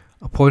pressure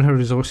upon her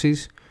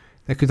resources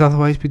that could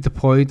otherwise be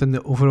deployed on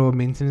the overall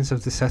maintenance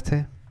of the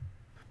city.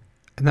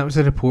 And that was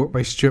a report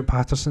by Stuart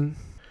Patterson.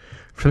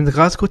 From the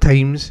Glasgow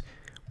Times,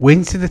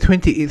 Wednesday the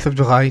 28th of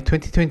July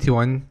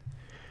 2021,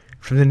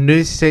 from the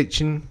news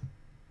section,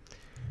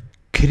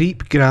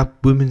 creep grab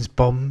woman's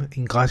bum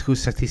in Glasgow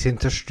city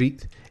centre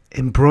street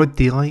in broad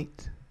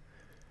daylight.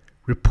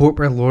 Report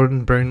by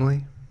Lauren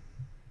Brownlee.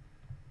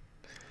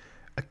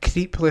 A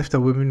creep left a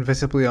woman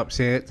visibly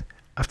upset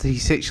after he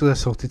sexually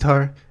assaulted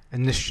her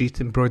in the street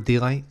in broad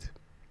daylight.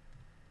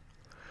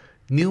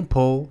 Neil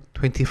Paul,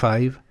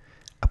 25,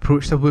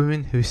 approached a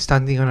woman who was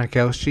standing on a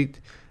girl street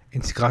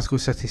in Glasgow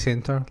city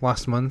centre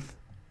last month.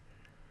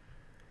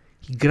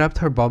 He grabbed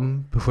her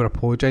bum before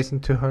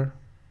apologising to her.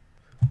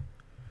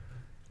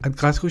 At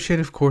Glasgow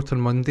Sheriff Court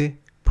on Monday,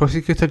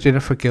 Prosecutor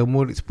Jennifer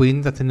Gilmore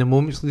explained that in the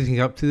moments leading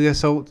up to the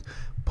assault,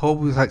 Paul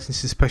was acting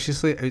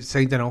suspiciously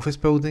outside an office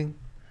building.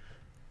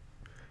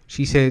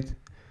 She said,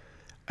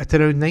 at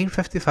around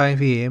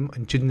 9:55am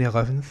on June the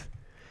 11th,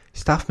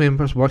 staff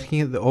members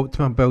working at the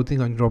Optima building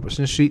on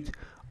Robertson Street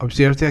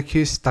observed the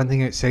accused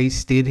standing outside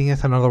staring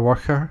at another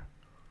worker.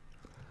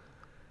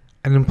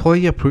 An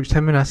employee approached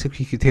him and asked if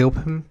he could help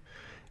him.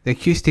 The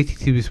accused stated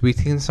he was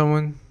waiting on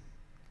someone.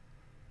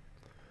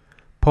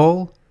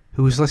 Paul,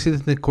 who was listed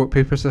in the court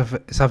papers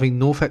as having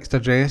no fixed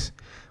address,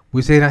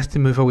 was then asked to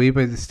move away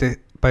by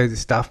the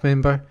staff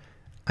member,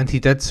 and he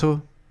did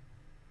so.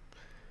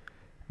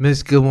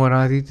 Ms. Gilmore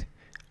added,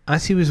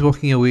 as he was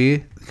walking away,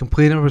 the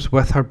complainer was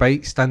with her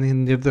bike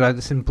standing near the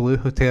Radisson Blu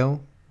Hotel.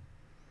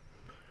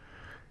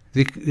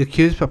 The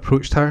accused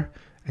approached her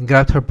and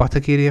grabbed her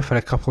buttock area for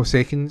a couple of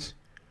seconds.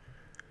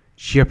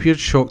 She appeared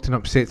shocked and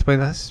upset by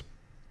this.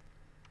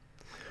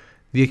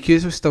 The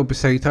accused was still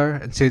beside her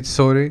and said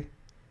sorry.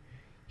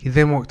 He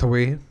then walked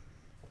away.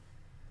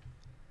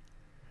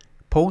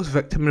 Paul's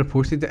victim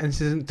reported the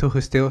incident to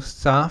hostel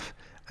staff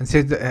and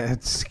said that it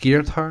had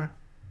scared her.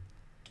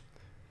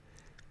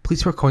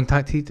 Police were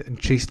contacted and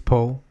traced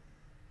Paul.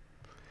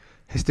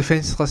 His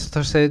defence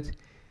solicitor said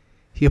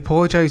he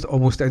apologised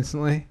almost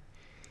instantly.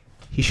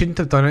 He shouldn't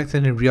have done it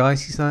and he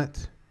realises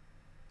that.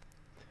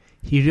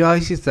 He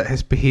realises that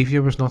his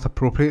behaviour was not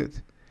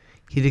appropriate.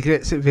 He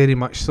regrets it very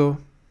much so.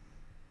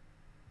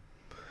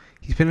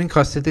 He's been in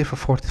custody for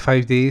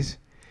 45 days,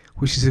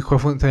 which is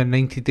equivalent to a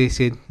 90-day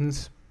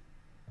sentence.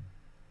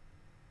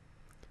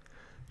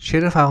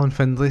 Sheriff Alan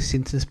Findlay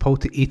sentenced Paul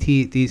to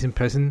 88 days in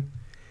prison,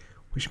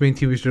 which meant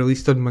he was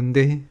released on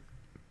Monday.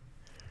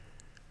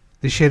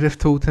 The sheriff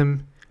told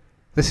him,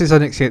 "This is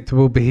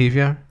unacceptable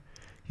behaviour.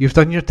 You've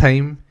done your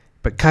time,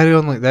 but carry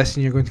on like this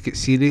and you're going to get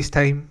serious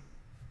time."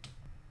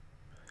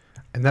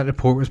 And that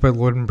report was by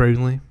Lauren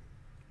Brownlee.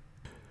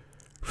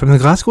 From the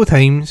Glasgow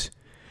Times,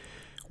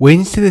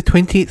 Wednesday the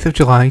 28th of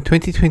July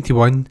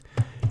 2021,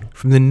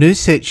 from the news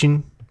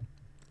section,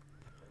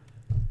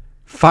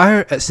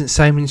 fire at St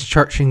Simon's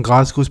Church in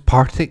Glasgow's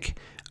Partick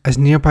as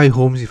nearby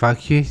homes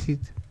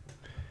evacuated.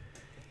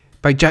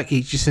 By Jack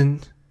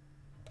Aitchison.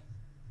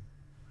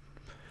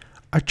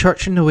 A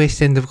church in the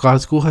west end of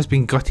Glasgow has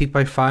been gutted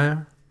by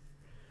fire.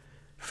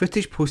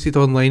 Footage posted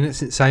online at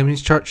St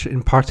Simon's Church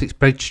in Partick's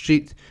Bridge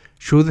Street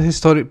show the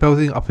historic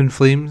building up in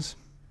flames.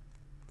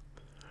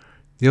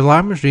 The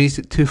alarm was raised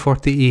at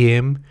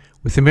 2:40am,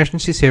 with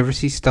emergency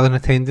services still in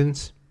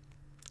attendance.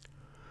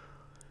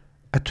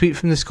 A tweet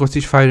from the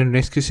Scottish Fire and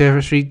Rescue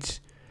Service reads,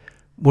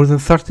 "More than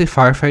 30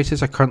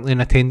 firefighters are currently in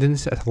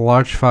attendance at a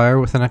large fire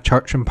within a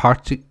church in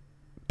Partick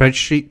Bridge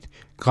Street,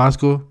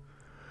 Glasgow,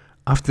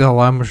 after the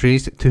alarm was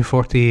raised at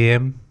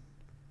 2:40am.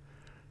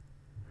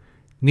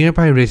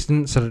 Nearby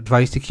residents are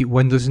advised to keep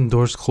windows and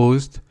doors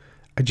closed.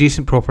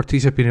 Adjacent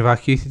properties have been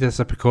evacuated as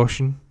a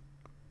precaution.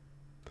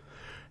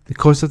 The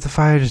cause of the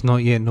fire is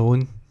not yet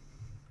known."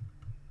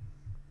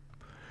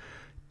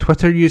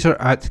 Twitter user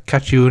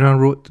 @Cachiona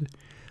wrote,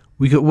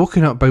 "We got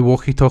woken up by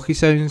walkie-talkie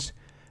sounds.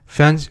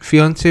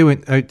 Fiance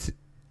went out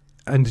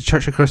and the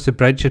church across the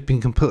bridge had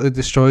been completely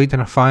destroyed in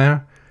a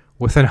fire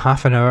within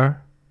half an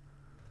hour.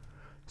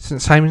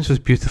 St Simon's was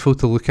beautiful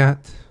to look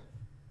at."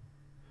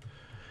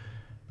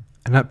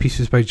 And that piece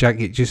was by Jack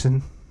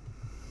Aitchison.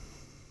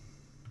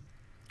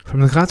 From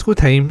the Glasgow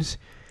Times,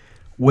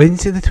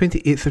 Wednesday the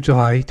 28th of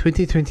July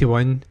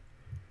 2021,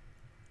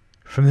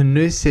 from the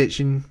news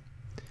section,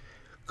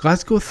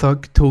 Glasgow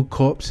thug told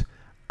cops,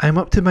 "I'm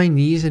up to my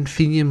knees in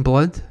Fenian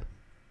blood."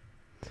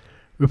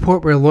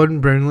 Report by Lauren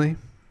Brownlee.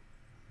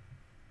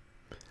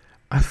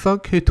 A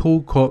thug who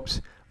told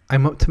cops,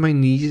 "I'm up to my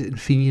knees in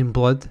Fenian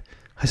blood,"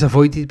 has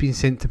avoided being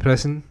sent to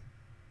prison.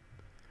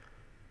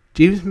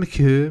 James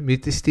McHugh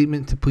made this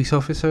statement to police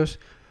officers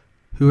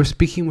who were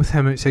speaking with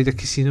him outside a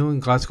casino in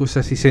Glasgow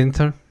city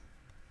centre.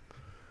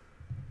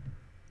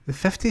 The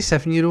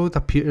 57-year-old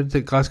appeared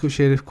at Glasgow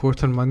Sheriff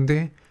Court on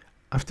Monday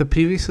after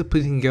previously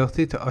pleading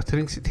guilty to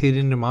uttering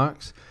sectarian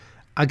remarks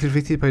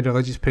aggravated by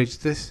religious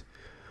prejudice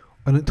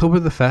on October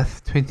the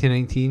 5th,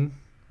 2019.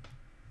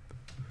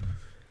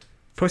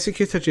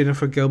 Prosecutor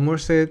Jennifer Gilmore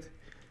said,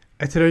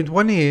 "At around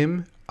 1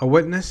 a.m, a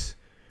witness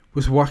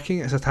was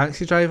working as a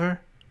taxi driver.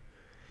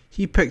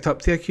 He picked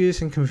up the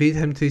accused and conveyed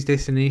him to his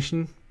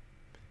destination.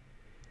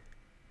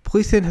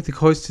 Police then had the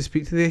cause to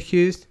speak to the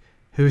accused,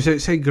 who was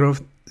outside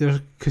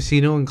Grosvenor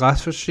Casino on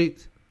Glasford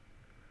Street.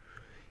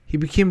 He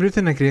became rude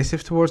and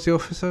aggressive towards the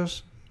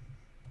officers.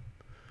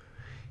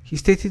 He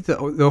stated that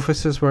the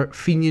officers were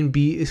Fenian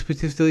B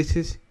expletive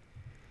deleted.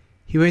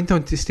 He went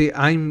on to state,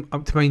 'I'm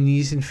up to my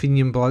knees in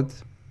Fenian blood.'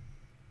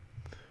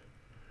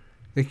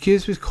 The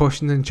accused was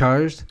cautioned and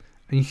charged,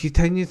 and he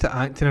continued to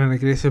act in an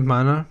aggressive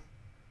manner.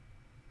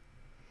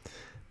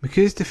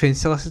 McHugh's defence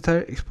solicitor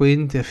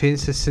explained the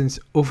offence has since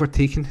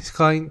overtaken his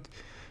client,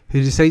 who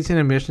resides in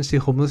emergency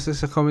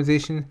homelessness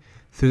accommodation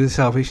through the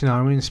Salvation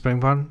Army in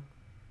Springburn.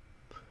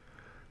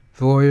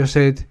 The lawyer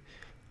said,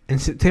 "In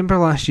September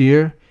last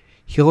year,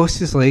 he lost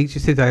his leg due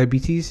to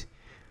diabetes,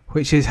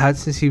 which he has had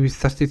since he was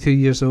 32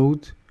 years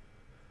old.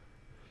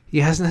 He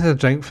hasn't had a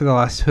drink for the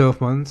last 12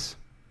 months.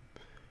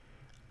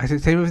 At the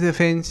time of the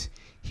offence,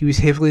 he was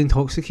heavily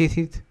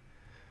intoxicated.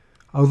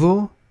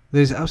 Although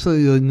there is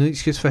absolutely no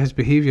excuse for his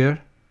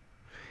behaviour,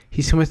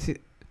 he's committed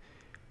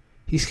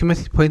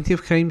plenty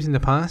of crimes in the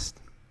past.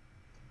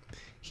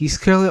 He's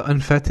clearly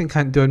unfit and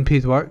can't do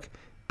unpaid work,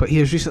 but he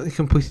has recently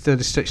completed a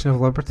restriction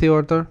of liberty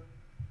order.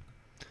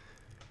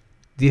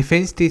 The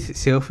offence date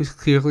itself is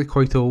clearly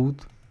quite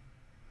old."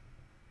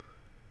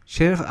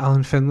 Sheriff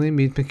Alan Finlay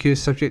made McHugh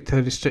subject to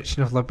a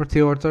restriction of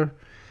liberty order,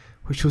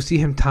 which will see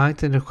him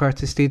tagged and required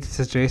to stay at his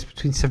address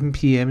between 7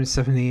 p.m. and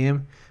 7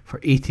 a.m. for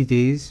 80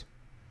 days.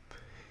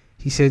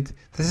 He said,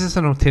 "This is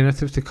an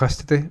alternative to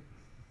custody."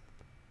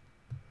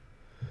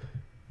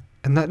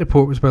 And that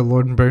report was by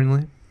Lauren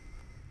Brownlee.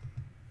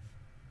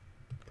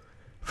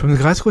 From the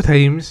Glasgow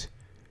Times,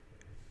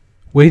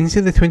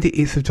 Wednesday the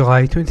 28th of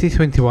July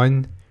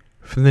 2021,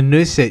 from the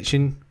news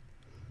section,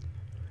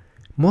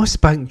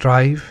 Mossbank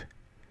Drive,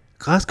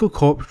 Glasgow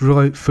cops rule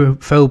out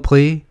foul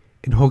play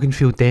in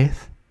Hogganfield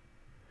death.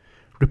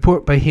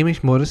 Report by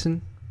Hamish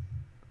Morrison.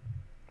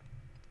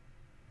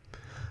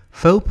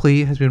 Foul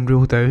play has been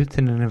ruled out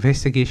in an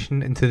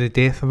investigation into the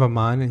death of a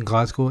man in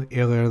Glasgow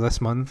earlier this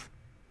month.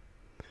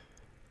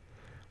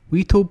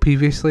 We told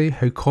previously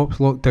how cops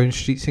locked down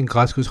streets in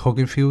Glasgow's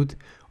Hogganfield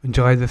on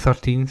July the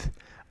 13th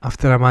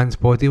after a man's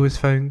body was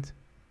found.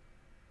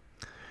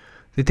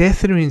 The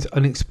death remains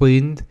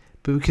unexplained,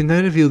 but we can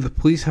now reveal the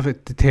police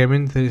have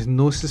determined there is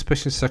no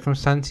suspicious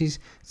circumstances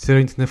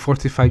surrounding the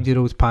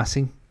 45-year-old's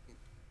passing.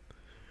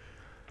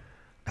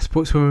 A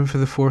spokeswoman for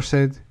the force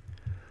said,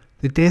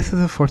 "The death of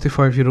the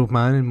 45-year-old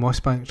man in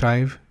Mossbank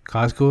Drive,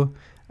 Glasgow,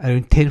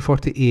 around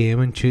 10:40 a.m.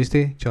 on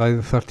Tuesday, July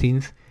the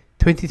 13th,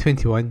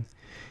 2021,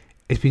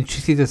 has been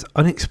treated as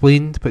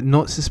unexplained but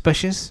not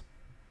suspicious.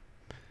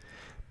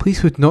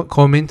 Police would not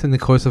comment on the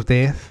cause of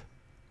death."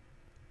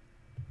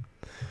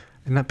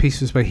 And that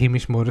piece was by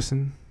Hamish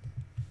Morrison.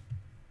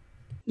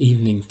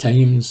 Evening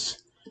Times,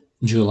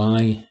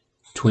 July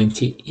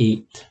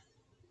 28.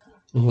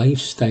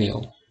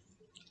 Lifestyle.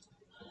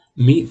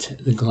 Meet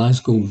the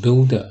Glasgow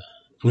builder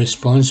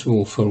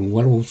responsible for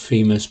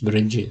world-famous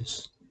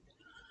bridges.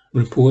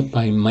 Report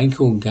by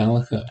Michael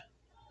Gallagher,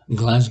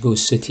 Glasgow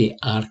City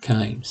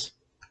Archives.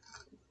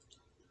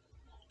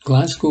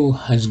 Glasgow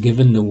has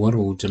given the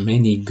world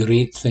many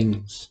great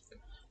things,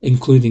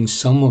 including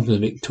some of the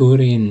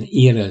Victorian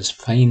era's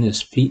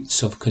finest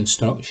feats of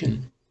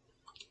construction.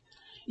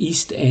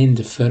 East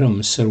End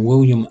firm Sir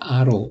William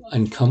Arrol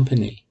and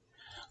Company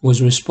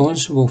was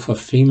responsible for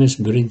famous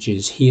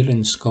bridges here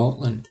in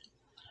Scotland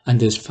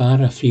and as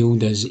far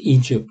afield as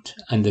Egypt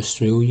and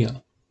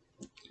Australia.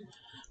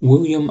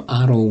 William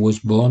Arrol was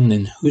born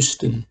in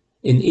Houston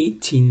in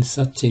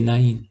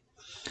 1839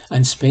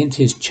 and spent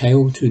his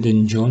childhood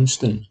in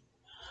Johnston,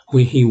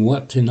 where he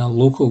worked in a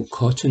local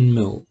cotton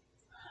mill,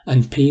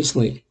 and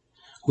Paisley,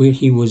 where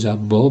he was a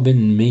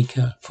bobbin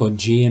maker for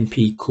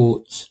J&P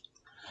Coats,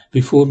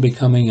 before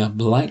becoming a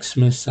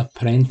blacksmith's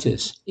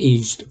apprentice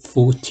aged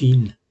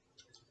 14.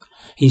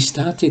 He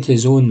started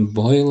his own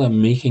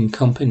boiler-making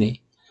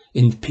company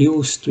in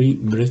Peel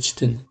Street,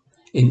 Bridgeton,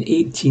 in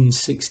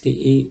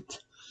 1868,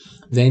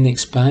 then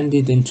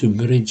expanded into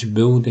bridge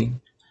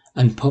building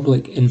and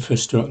public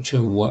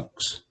infrastructure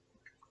works.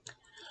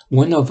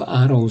 One of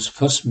Arrol's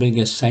first big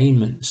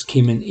assignments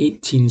came in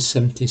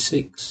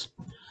 1876,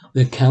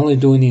 the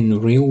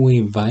Caledonian Railway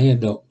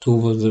viaduct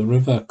over the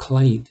River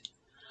Clyde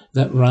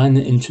that ran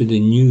into the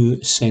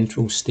new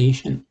Central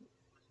Station.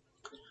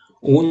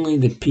 Only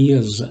the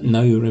piers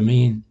now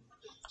remain,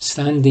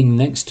 standing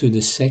next to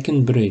the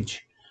second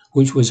bridge,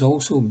 which was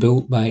also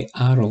built by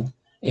Arrol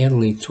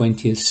early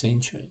 20th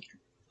century.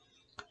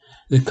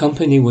 The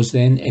company was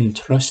then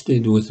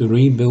entrusted with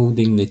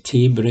rebuilding the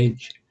Tay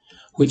Bridge,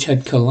 which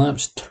had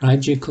collapsed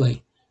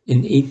tragically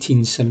in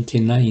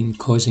 1879,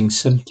 causing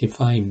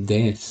 75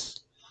 deaths.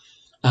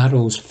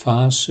 Arroll's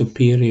far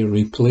superior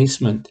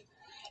replacement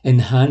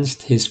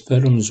enhanced his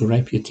firm's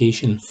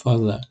reputation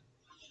further.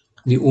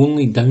 The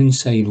only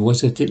downside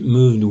was that it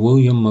moved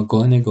William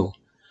McGonagall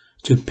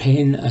to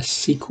pen a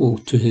sequel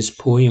to his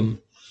poem,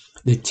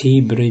 The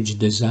Tay Bridge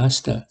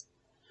Disaster,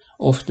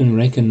 often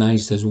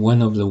recognised as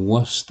one of the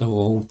worst of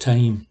all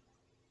time.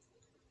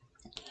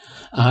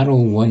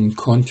 Arroll won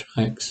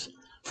contracts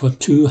for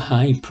two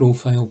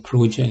high-profile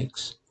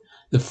projects,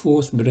 the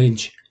Forth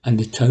Bridge and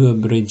the Tower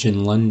Bridge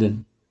in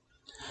London.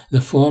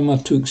 The former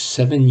took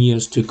 7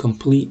 years to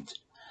complete,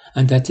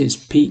 and at its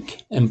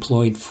peak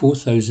employed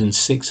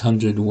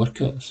 4,600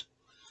 workers.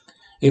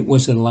 It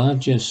was the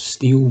largest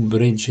steel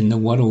bridge in the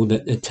world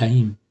at the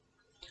time.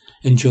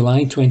 In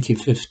July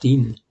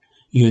 2015,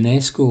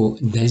 UNESCO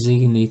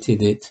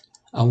designated it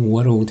a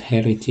World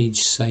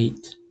Heritage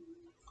Site.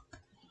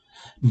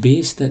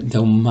 Based at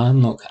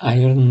Dalmarnock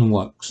Iron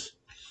Works,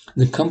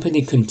 the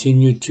company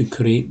continued to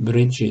create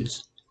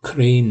bridges,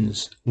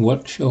 cranes,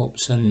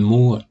 workshops and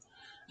more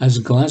as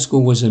Glasgow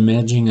was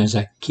emerging as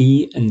a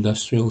key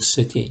industrial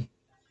city.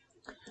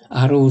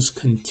 Arroll's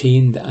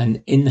contained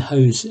an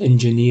in-house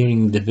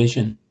engineering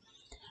division,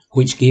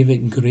 which gave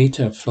it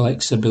greater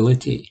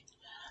flexibility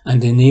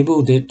and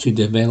enabled it to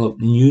develop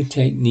new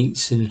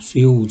techniques in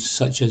fields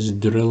such as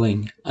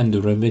drilling and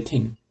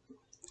riveting.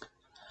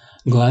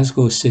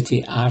 Glasgow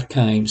City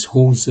Archives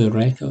holds the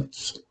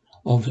records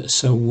of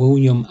Sir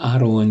William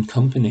Arroll and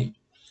Company,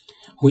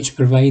 which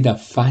provide a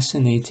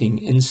fascinating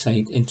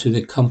insight into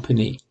the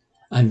company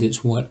and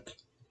its work.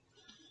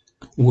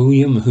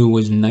 William, who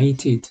was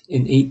knighted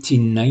in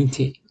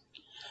 1890,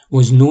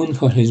 was known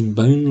for his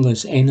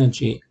boundless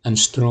energy and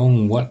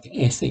strong work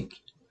ethic.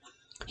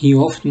 He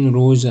often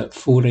rose at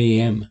 4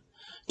 a.m.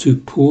 to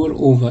pore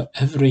over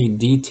every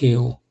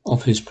detail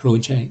of his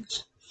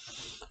projects.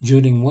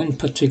 During one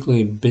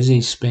particularly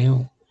busy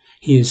spell,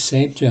 he is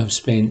said to have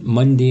spent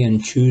Monday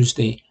and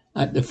Tuesday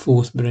at the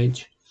Forth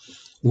Bridge,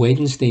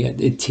 Wednesday at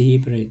the Tay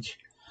Bridge,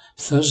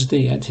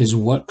 Thursday at his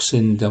works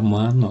in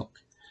Dalmarnock,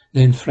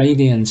 then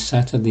Friday and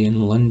Saturday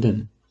in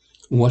London,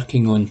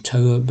 working on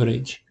Tower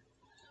Bridge.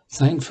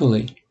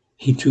 Thankfully,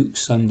 he took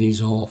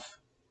Sundays off.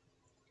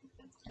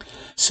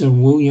 Sir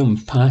William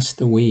passed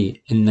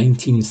away in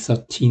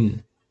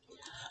 1913,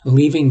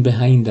 leaving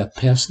behind a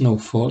personal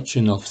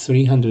fortune of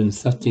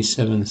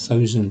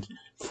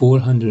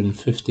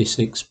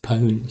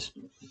 £337,456,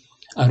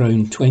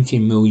 around £20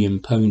 million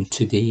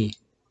today.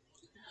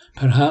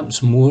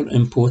 Perhaps more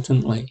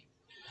importantly,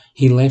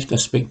 he left a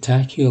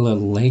spectacular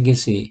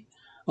legacy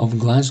of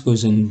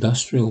Glasgow's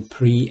industrial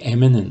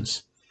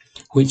pre-eminence,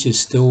 which is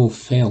still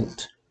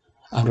felt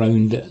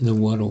around the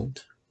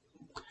world.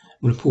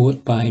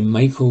 Report by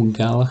Michael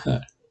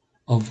Gallagher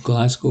of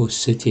Glasgow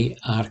City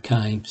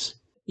Archives.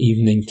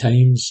 Evening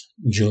Times,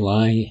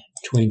 July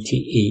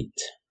 28.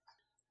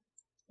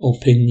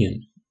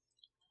 Opinion.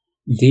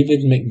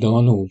 David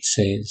MacDonald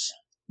says,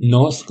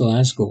 North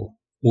Glasgow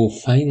will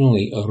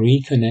finally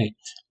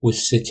reconnect with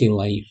city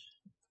life.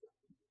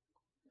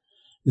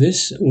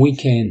 This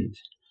weekend,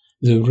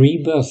 the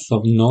rebirth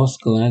of North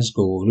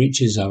Glasgow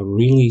reaches a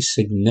really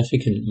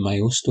significant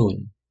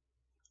milestone.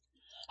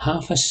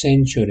 Half a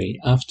century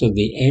after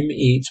the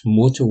M8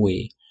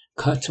 motorway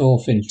cut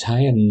off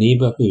entire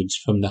neighbourhoods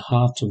from the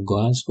heart of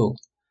Glasgow,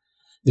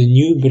 the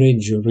new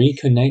bridge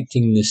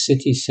reconnecting the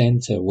city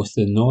centre with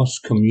the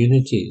North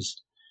communities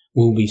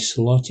will be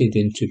slotted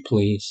into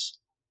place.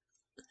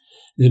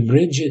 The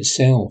bridge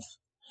itself,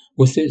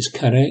 with its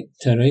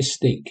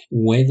characteristic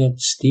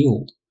weathered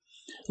steel,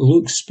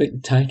 looks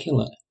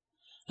spectacular,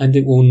 and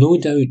it will no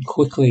doubt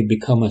quickly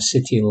become a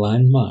city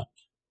landmark.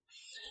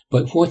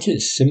 But what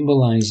it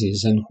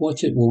symbolises and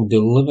what it will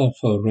deliver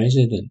for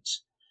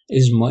residents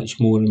is much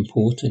more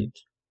important.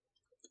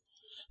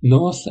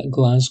 North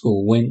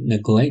Glasgow went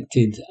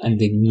neglected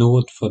and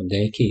ignored for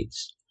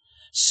decades,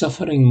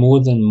 suffering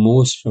more than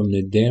most from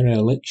the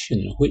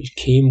dereliction which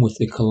came with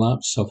the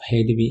collapse of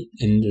heavy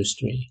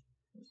industry.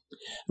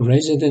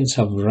 Residents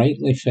have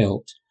rightly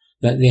felt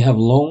that they have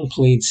long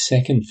played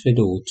second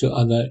fiddle to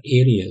other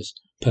areas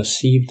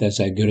perceived as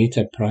a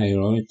greater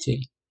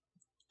priority.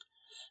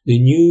 The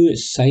new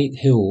Sight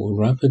Hill,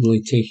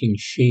 rapidly taking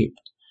shape,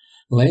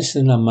 less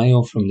than a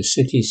mile from the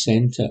city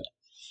centre,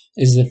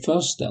 is the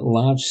first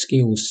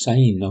large-scale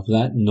sign of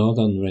that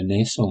northern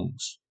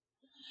renaissance.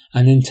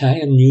 An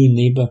entire new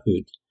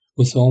neighbourhood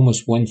with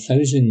almost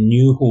 1,000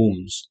 new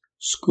homes,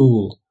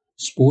 school,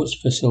 sports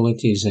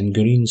facilities and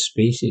green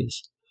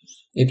spaces.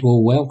 It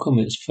will welcome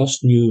its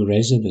first new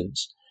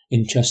residents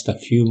in just a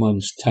few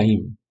months'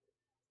 time.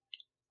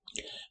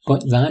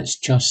 But that's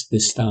just the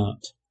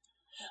start.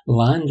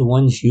 Land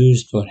once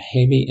used for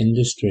heavy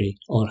industry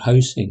or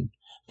housing,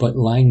 but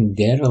lying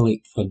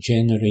derelict for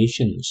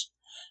generations,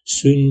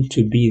 soon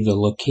to be the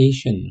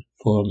location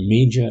for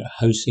major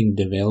housing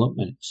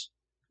developments.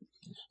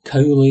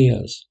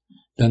 Cowlayers,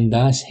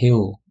 Dundas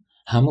Hill,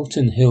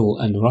 Hamilton Hill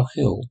and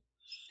Ruckhill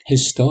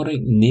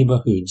historic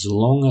neighbourhoods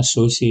long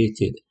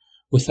associated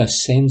with a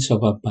sense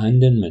of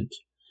abandonment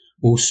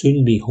will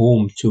soon be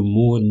home to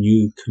more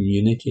new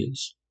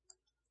communities.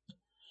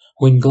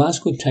 When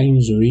Glasgow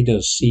Times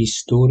readers see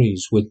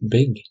stories with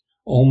big,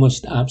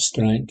 almost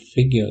abstract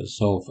figures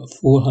of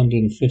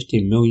 £450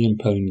 million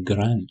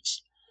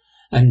grants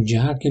and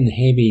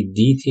jargon-heavy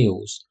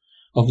details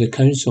of the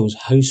Council's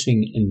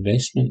housing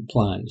investment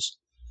plans,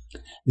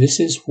 this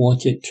is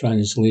what it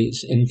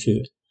translates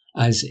into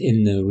as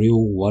in the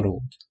real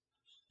world.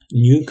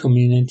 New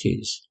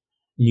communities,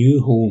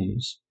 new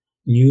homes,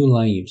 new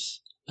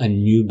lives,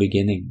 and new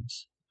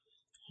beginnings.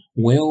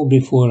 Well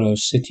before our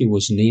city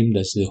was named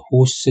as the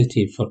host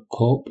city for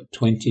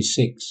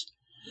COP26,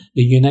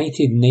 the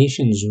United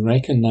Nations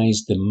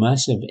recognised the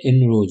massive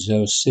inroads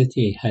our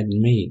city had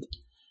made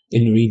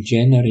in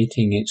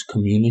regenerating its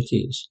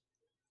communities.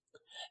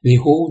 They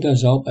hold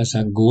us up as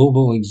a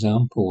global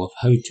example of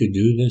how to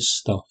do this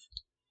stuff.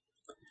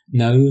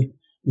 Now,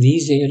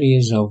 these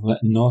areas of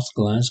North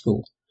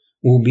Glasgow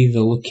will be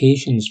the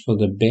locations for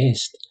the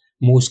best,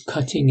 most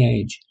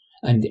cutting-edge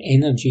and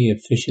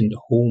energy-efficient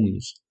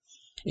homes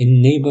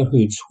in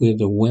neighbourhoods where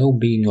the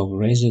well-being of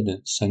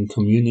residents and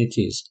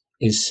communities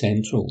is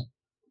central.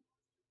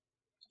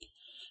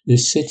 The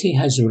city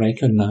has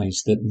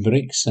recognised that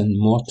bricks and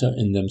mortar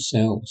in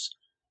themselves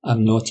are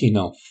not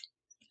enough.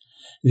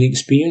 The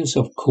experience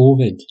of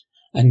COVID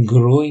and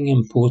growing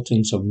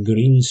importance of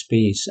green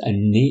space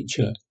and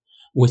nature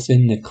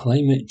within the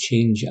climate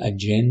change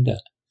agenda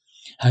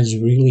has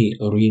really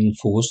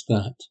reinforced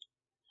that.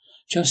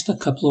 Just a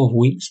couple of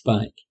weeks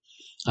back,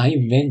 I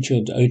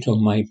ventured out of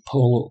my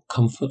Pollock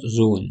comfort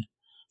zone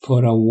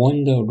for a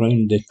wander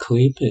round the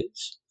Clay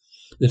Pits,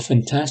 the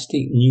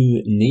fantastic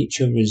new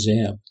nature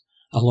reserve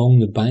along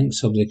the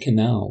banks of the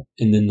canal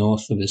in the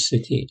north of the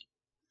city.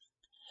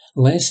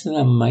 Less than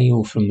a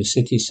mile from the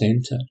city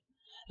centre,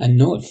 and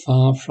not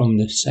far from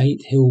the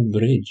Sighthill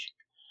Bridge,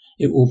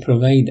 it will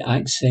provide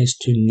access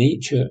to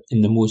nature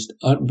in the most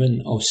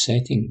urban of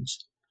settings,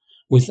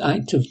 with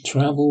active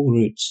travel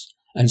routes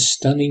and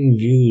stunning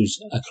views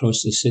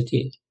across the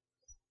city.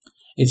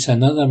 It's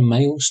another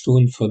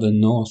milestone for the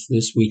North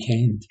this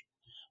weekend,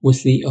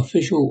 with the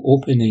official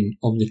opening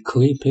of the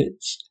Clay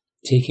Pits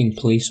taking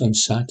place on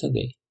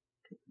Saturday.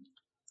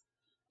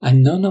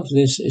 And none of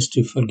this is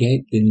to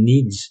forget the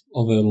needs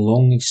of our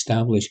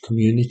long-established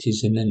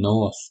communities in the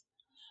North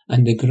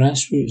and the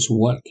grassroots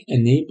work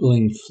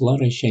enabling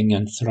flourishing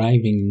and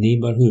thriving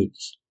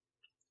neighbourhoods.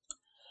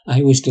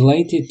 I was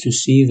delighted to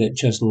see that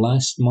just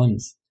last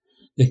month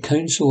the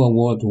Council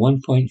awarded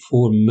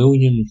 £1.4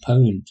 million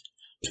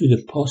to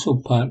the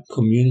Postle Park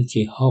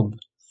Community Hub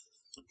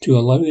to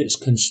allow its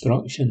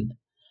construction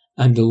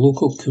and the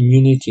local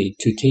community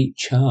to take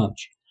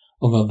charge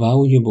of a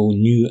valuable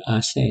new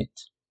asset.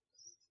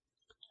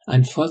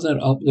 And further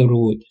up the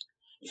road,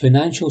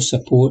 financial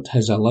support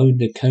has allowed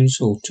the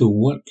Council to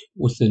work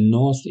with the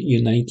North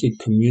United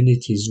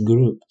Communities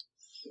Group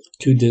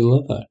to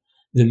deliver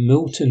the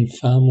Milton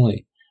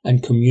Family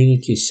and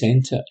Community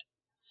Centre,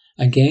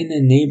 again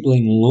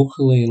enabling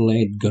locally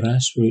led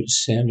grassroots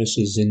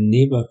services in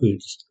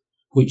neighbourhoods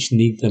which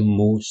need them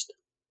most.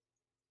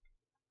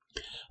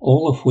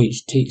 All of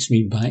which takes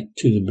me back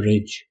to the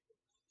bridge.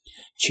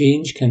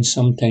 Change can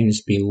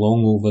sometimes be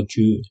long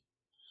overdue,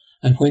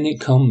 and when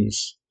it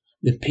comes,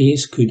 the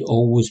pace could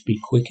always be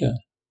quicker.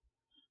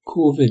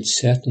 COVID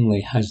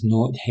certainly has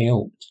not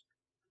helped.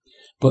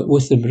 But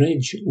with the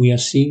bridge, we are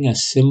seeing a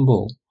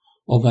symbol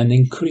of an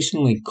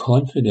increasingly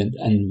confident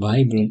and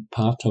vibrant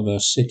part of our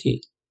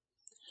city.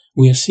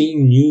 We are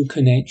seeing new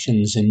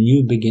connections and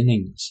new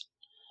beginnings,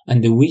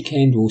 and the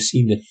weekend will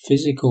see the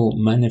physical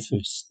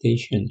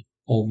manifestation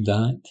of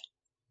that.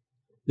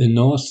 The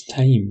North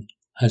time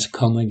has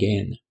come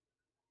again.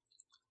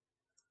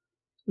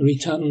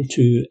 Return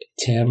to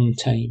term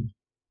time.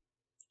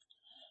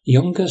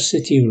 Younger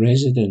city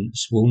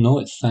residents will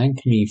not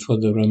thank me for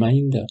the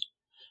reminder,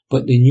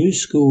 but the new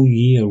school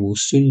year will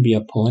soon be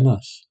upon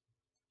us.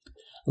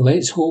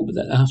 Let's hope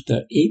that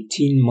after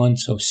 18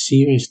 months of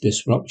serious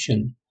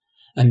disruption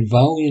and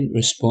valiant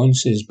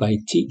responses by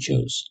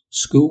teachers,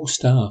 school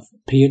staff,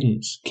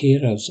 parents,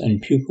 carers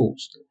and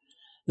pupils,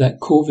 that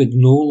COVID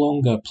no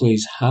longer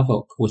plays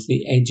havoc with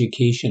the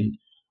education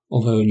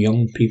of our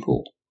young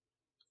people.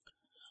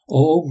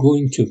 All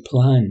going to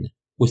plan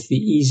with the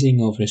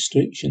easing of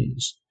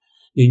restrictions,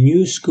 the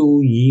new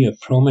school year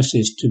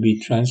promises to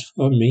be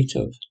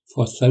transformative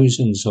for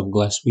thousands of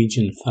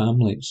Glaswegian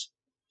families.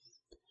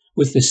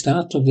 With the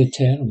start of the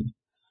term,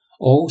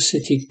 all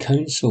City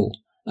Council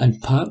and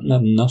partner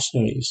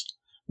nurseries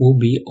will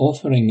be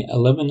offering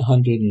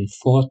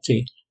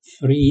 1,140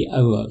 free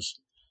hours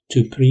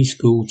to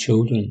preschool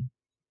children.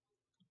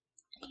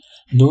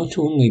 Not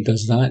only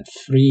does that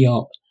free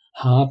up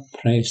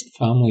hard-pressed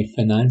family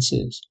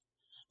finances,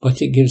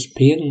 but it gives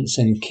parents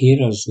and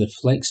carers the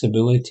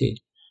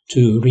flexibility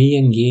to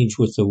re-engage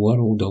with the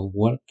world of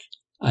work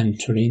and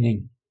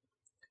training.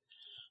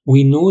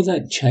 We know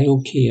that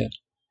childcare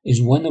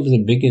is one of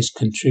the biggest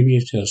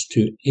contributors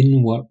to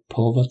in-work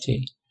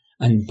poverty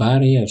and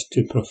barriers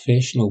to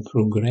professional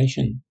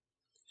progression.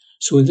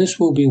 So this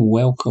will be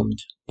welcomed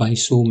by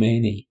so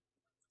many.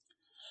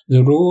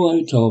 The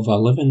rollout of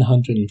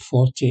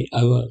 1140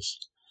 hours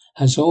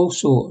has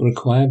also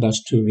required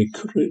us to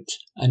recruit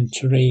and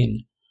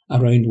train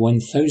around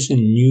 1,000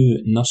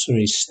 new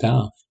nursery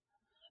staff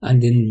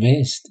and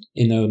invest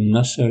in our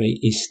nursery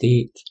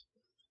estate.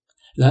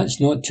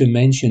 That's not to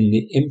mention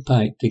the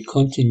impact the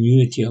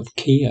continuity of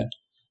care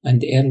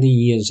and early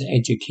years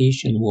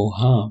education will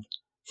have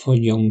for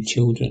young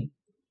children.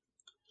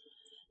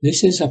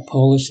 This is a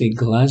policy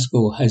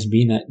Glasgow has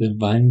been at the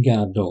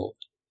vanguard of.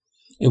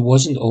 It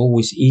wasn't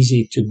always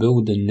easy to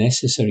build the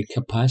necessary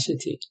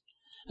capacity,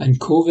 and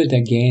COVID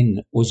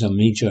again was a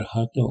major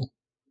hurdle.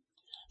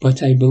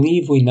 But I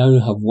believe we now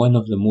have one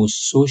of the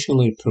most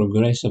socially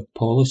progressive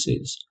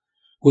policies,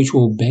 which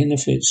will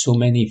benefit so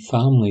many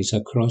families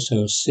across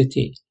our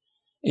city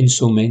in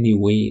so many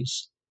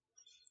ways.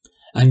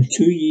 And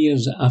 2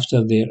 years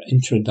after their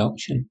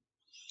introduction,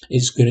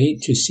 it's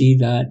great to see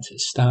that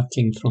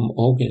starting from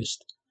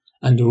August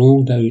and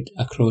rolled out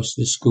across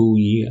the school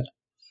year.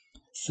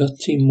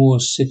 30 more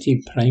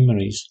city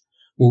primaries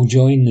will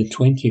join the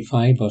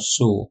 25 or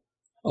so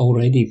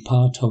already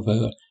part of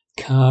our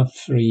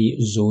car-free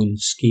zone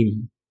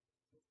scheme.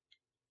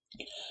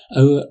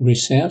 Our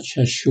research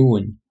has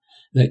shown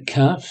that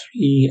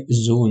car-free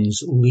zones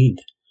lead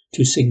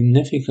to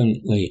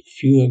significantly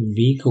fewer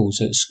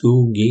vehicles at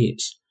school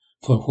gates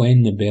for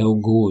when the bell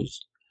goes,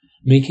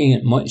 making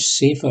it much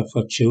safer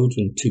for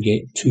children to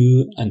get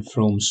to and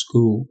from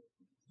school.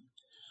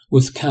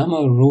 With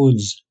calmer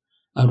roads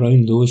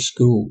around those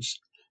schools,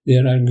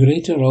 there are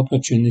greater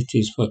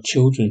opportunities for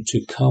children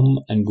to come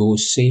and go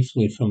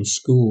safely from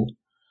school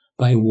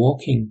by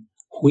walking,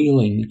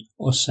 wheeling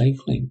or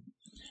cycling,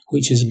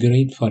 which is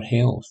great for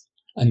health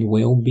and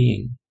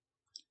well-being.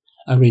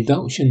 A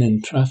reduction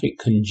in traffic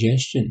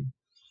congestion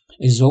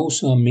is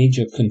also a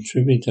major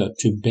contributor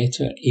to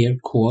better air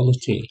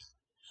quality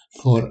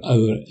for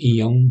our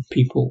young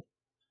people,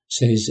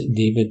 says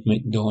David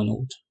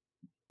MacDonald.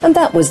 And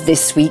that was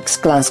this week's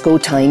Glasgow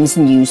Times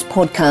News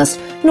podcast,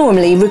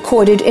 normally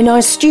recorded in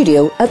our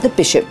studio at the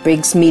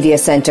Bishopbriggs Media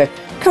Centre,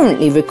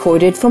 currently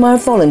recorded from our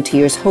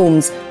volunteers'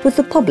 homes with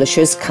the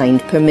publisher's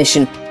kind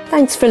permission.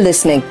 Thanks for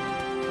listening.